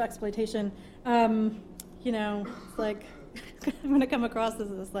forms of exploitation? It's like I'm going to come across as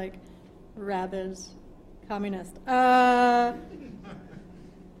this rabid communist.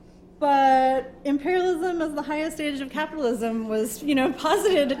 But imperialism as the highest stage of capitalism was,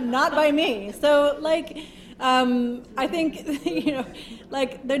 posited not by me. So, I think,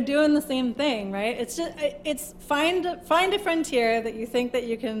 they're doing the same thing, right? It's find a frontier that you think that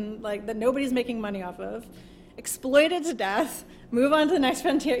you can, that nobody's making money off of, exploit it to death, move on to the next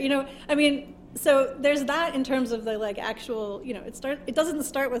frontier. So there's that in terms of the actual, it doesn't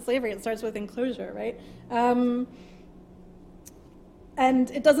start with slavery, it starts with enclosure, right?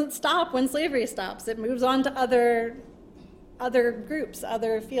 and it doesn't stop when slavery stops. It moves on to other groups,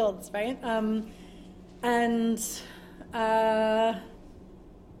 other fields, right? And I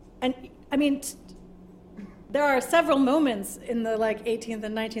mean, there are several moments in the 18th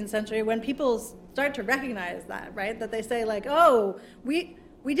and 19th century when people start to recognize that, right? That they say oh,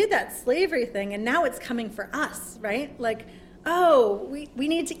 we did that slavery thing and now it's coming for us, right? We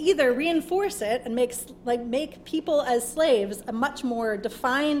need to either reinforce it and make people as slaves a much more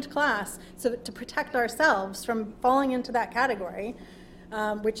defined class, so to protect ourselves from falling into that category,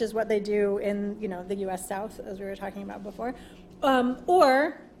 which is what they do in the U.S. South, as we were talking about before,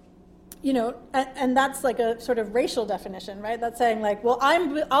 or and that's a sort of racial definition, right? That's saying well,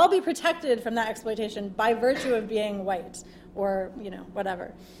 I'll be protected from that exploitation by virtue of being white, or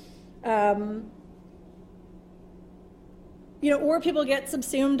whatever. Or people get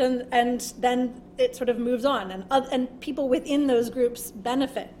subsumed and then it sort of moves on, and people within those groups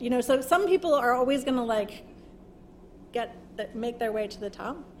benefit. So some people are always going to make their way to the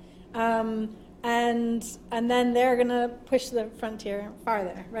top, and then they're going to push the frontier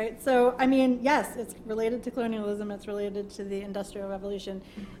farther, right? So I mean, yes, it's related to colonialism. It's related to the Industrial Revolution.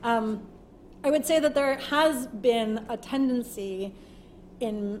 I would say that there has been a tendency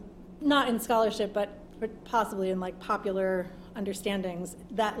not in scholarship, but possibly in popular understandings,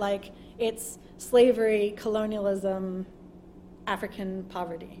 that it's slavery, colonialism, African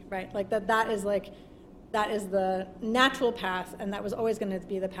poverty, right? That is the natural path, and that was always going to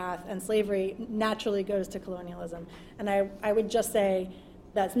be the path, and slavery naturally goes to colonialism. And I would just say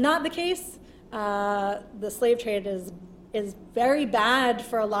that's not the case. The slave trade is very bad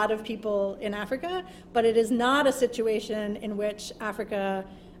for a lot of people in Africa, but it is not a situation in which Africa,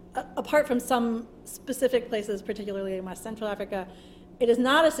 apart from some specific places, particularly in West Central Africa, it is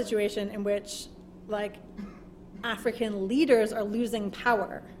not a situation in which African leaders are losing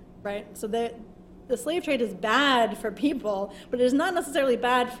power, right? So the slave trade is bad for people, but it is not necessarily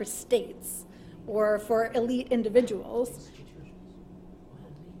bad for states or for elite individuals.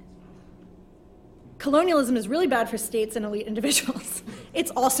 Colonialism is really bad for states and elite individuals.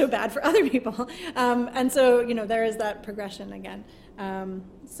 It's also bad for other people. And so, there is that progression again.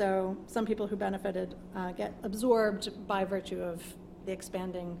 So some people who benefited get absorbed by virtue of the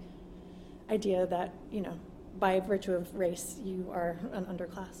expanding idea that, by virtue of race, you are an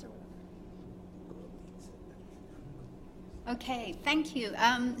underclass or whatever. Okay, thank you.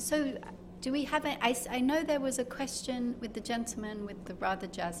 So do we have I know there was a question with the gentleman with the rather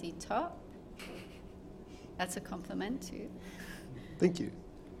jazzy top. That's a compliment too. Thank you.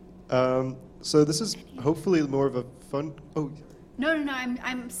 So this is hopefully more of a fun. Oh. No.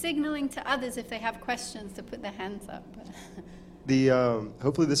 I'm signaling to others if they have questions to put their hands up.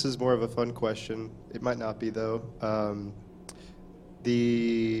 Hopefully this is more of a fun question. It might not be though.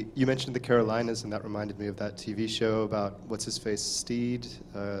 You mentioned the Carolinas, and that reminded me of that TV show about what's his face, Steed,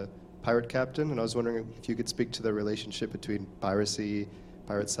 pirate captain. And I was wondering if you could speak to the relationship between piracy,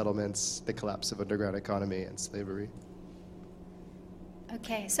 pirate settlements, the collapse of underground economy, and slavery.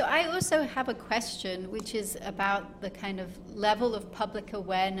 Okay, so I also have a question, which is about the kind of level of public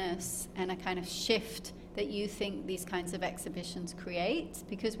awareness and a kind of shift that you think these kinds of exhibitions create.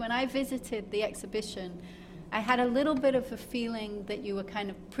 Because when I visited the exhibition, I had a little bit of a feeling that you were kind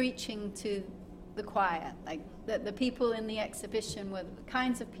of preaching to the choir, that the people in the exhibition were the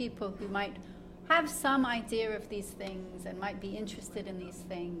kinds of people who might have some idea of these things and might be interested in these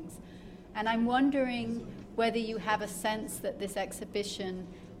things. And I'm wondering whether you have a sense that this exhibition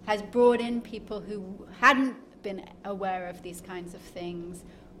has brought in people who hadn't been aware of these kinds of things,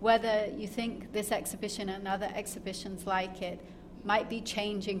 whether you think this exhibition and other exhibitions like it might be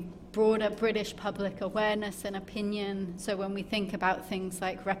changing broader British public awareness and opinion. So when we think about things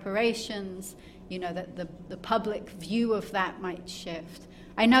like reparations, that the public view of that might shift.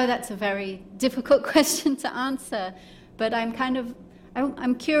 I know that's a very difficult question to answer, but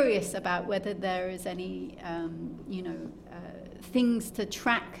I'm curious about whether there is any, things to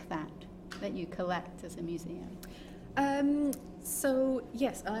track that you collect as a museum. So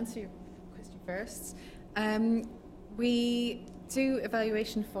yes, I'll answer your question first. We do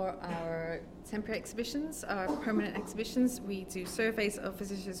evaluation for our temporary exhibitions, our permanent exhibitions. We do surveys of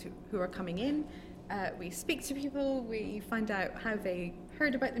visitors who are coming in. We speak to people. We find out how they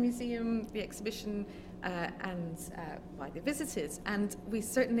heard about the museum, the exhibition, and why they visited. And we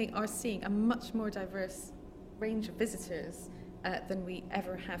certainly are seeing a much more diverse range of visitors than we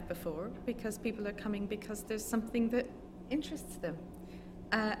ever have before, because people are coming because there's something that interests them.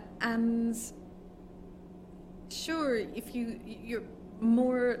 And sure, if you're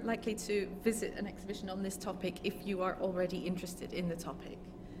more likely to visit an exhibition on this topic if you are already interested in the topic.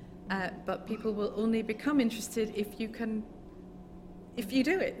 But people will only become interested if you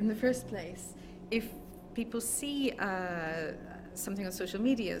do it in the first place. If people see something on social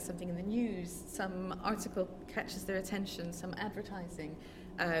media, something in the news, some article catches their attention, some advertising.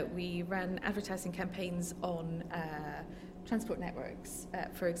 We ran advertising campaigns on transport networks,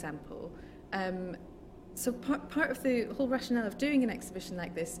 for example. So part of the whole rationale of doing an exhibition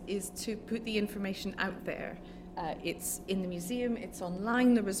like this is to put the information out there. It's in the museum, it's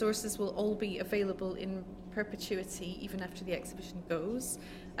online, the resources will all be available in perpetuity even after the exhibition goes.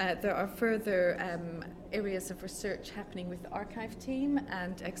 There are further areas of research happening with the archive team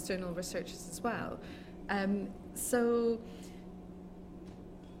and external researchers as well. So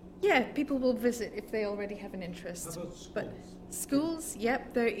yeah, people will visit if they already have an interest. How about schools? But schools,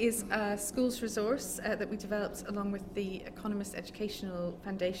 yep, there is a schools resource that we developed along with the Economist Educational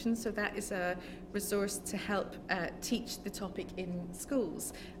Foundation. So that is a resource to help teach the topic in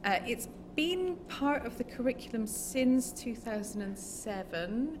schools. It's been part of the curriculum since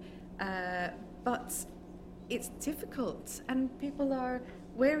 2007, but it's difficult and people are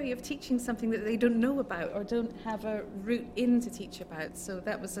wary of teaching something that they don't know about or don't have a route in to teach about. So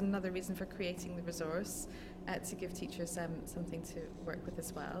that was another reason for creating the resource, to give teachers something to work with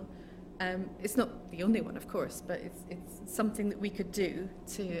as well. It's not the only one, of course, but it's something that we could do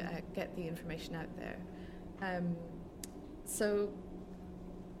to get the information out there. So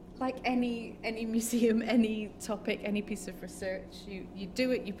like any museum, any topic, any piece of research, you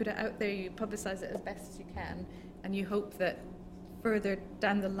do it, you put it out there, you publicize it as best as you can, and you hope that further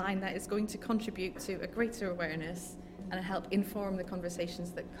down the line that is going to contribute to a greater awareness and help inform the conversations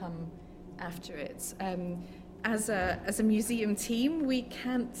that come after it. As a museum team, we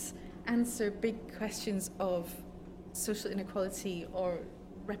can't answer big questions of social inequality or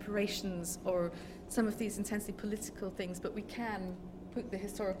reparations or some of these intensely political things, but we can put the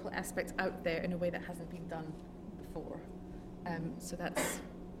historical aspect out there in a way that hasn't been done before. So that's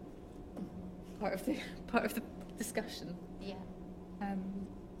part of the discussion. Yeah.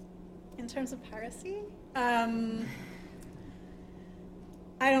 In terms of piracy, I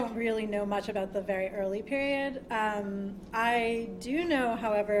don't really know much about the very early period. I do know,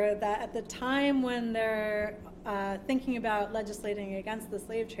 however, that at the time when they're thinking about legislating against the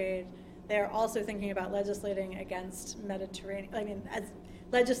slave trade, they're also thinking about legislating against as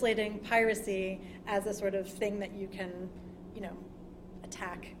legislating piracy as a sort of thing that you can,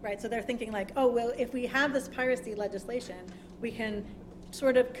 attack, right? So they're thinking like, oh, well, if we have this piracy legislation, we can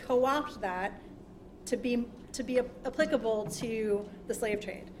sort of co-opt that to be applicable to the slave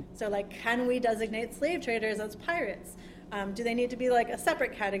trade. So like, can we designate slave traders as pirates? Do they need to be like a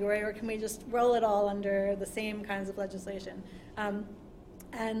separate category, or can we just roll it all under the same kinds of legislation?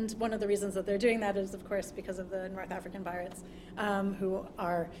 And one of the reasons that they're doing that is, of course, because of the North African pirates, who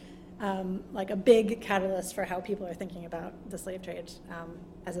are like a big catalyst for how people are thinking about the slave trade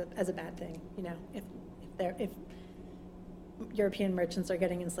as a bad thing. If European merchants are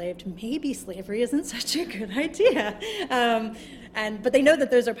getting enslaved, maybe slavery isn't such a good idea. But they know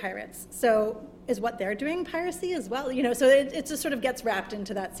that those are pirates. So is what they're doing piracy as well? So it just sort of gets wrapped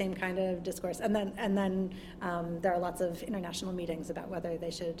into that same kind of discourse. And then there are lots of international meetings about whether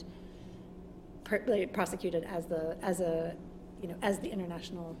they should be prosecuted as the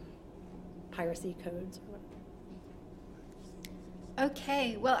international piracy codes.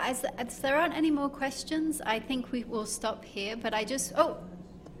 Okay, well, as there aren't any more questions, I think we will stop here. But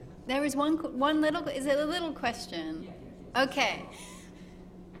there is one little. Is it a little question? Okay.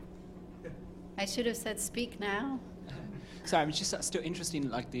 I should have said speak now. Sorry, I'm just still interested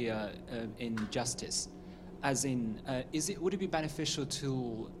in like the in justice, as in would it be beneficial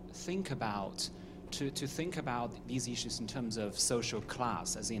to think about these issues in terms of social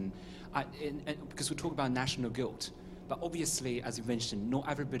class, as in because we talk about national guilt, but obviously, as you mentioned, not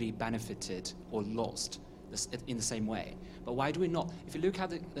everybody benefited or lost in the same way. But why do we not? If you look at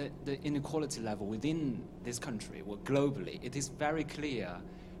the inequality level within this country or globally, it is very clear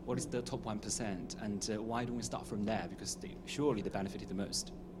what is the top 1%, and why don't we start from there? Because surely they benefited the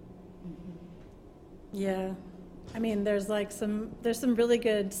most. Yeah, I mean, there's some really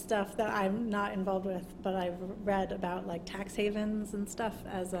good stuff that I'm not involved with, but I've read about like tax havens and stuff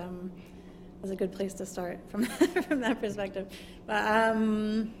as a good place to start from that perspective. But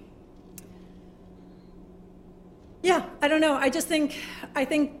yeah, I don't know. I think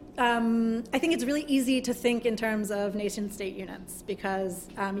it's really easy to think in terms of nation-state units because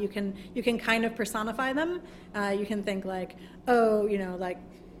you can kind of personify them. You can think like,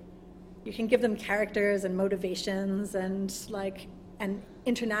 you can give them characters and motivations and and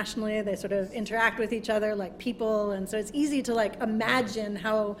internationally they sort of interact with each other like people, and so it's easy to like imagine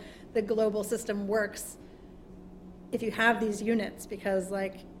how the global system works if you have these units, because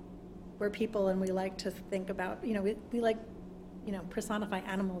like we're people and we like to think about, you know, we like, you know, personify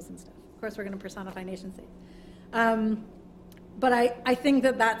animals and stuff. Of course we're going to personify nation states. But I think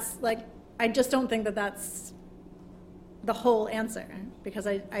that that's like, I just don't think that that's the whole answer, because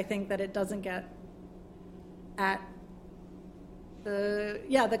I think that it doesn't get at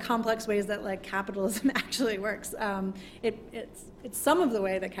the complex ways that like capitalism actually works. It's some of the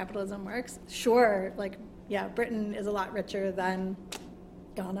way that capitalism works. Sure, like, yeah, Britain is a lot richer than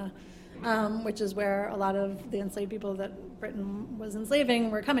Ghana, which is where a lot of the enslaved people that Britain was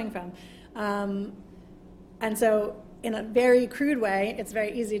enslaving were coming from. And so in a very crude way, it's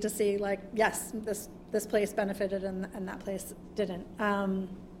very easy to see like, yes, this place benefited and that place didn't.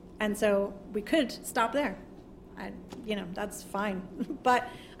 And so we could stop there. You know, that's fine. But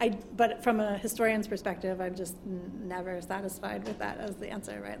from a historian's perspective, I'm just never satisfied with that as the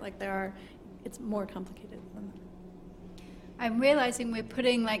answer, right? Like it's more complicated than that. I'm realizing we're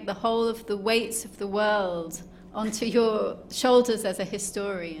putting like the whole of the weights of the world onto your shoulders as a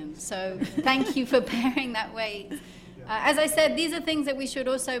historian. So thank you for bearing that weight. As I said, these are things that we should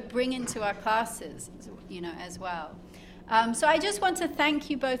also bring into our classes, you know, as well. So I just want to thank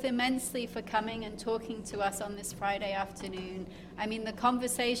you both immensely for coming and talking to us on this Friday afternoon. I mean, the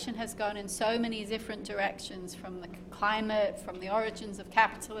conversation has gone in so many different directions, from the climate, from the origins of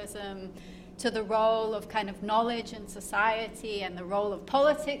capitalism, to the role of kind of knowledge in society and the role of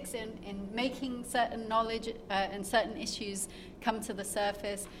politics in making certain knowledge and certain issues come to the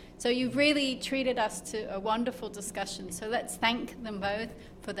surface. So you've really treated us to a wonderful discussion. So let's thank them both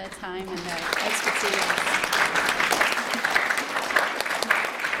for their time and their expertise.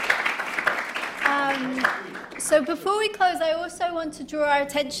 So before we close, I also want to draw our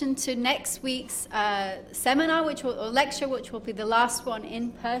attention to next week's seminar, or lecture, which will be the last one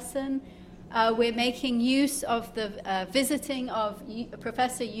in person. We're making use of the visiting of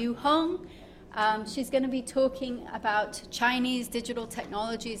Professor Yu Hong. She's going to be talking about Chinese digital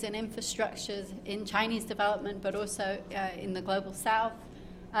technologies and infrastructures in Chinese development, but also in the global south.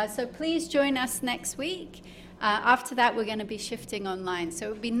 So please join us next week. After that, we're going to be shifting online. So it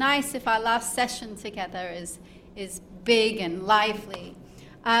would be nice if our last session together is big and lively.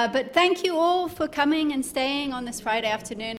 But thank you all for coming and staying on this Friday afternoon.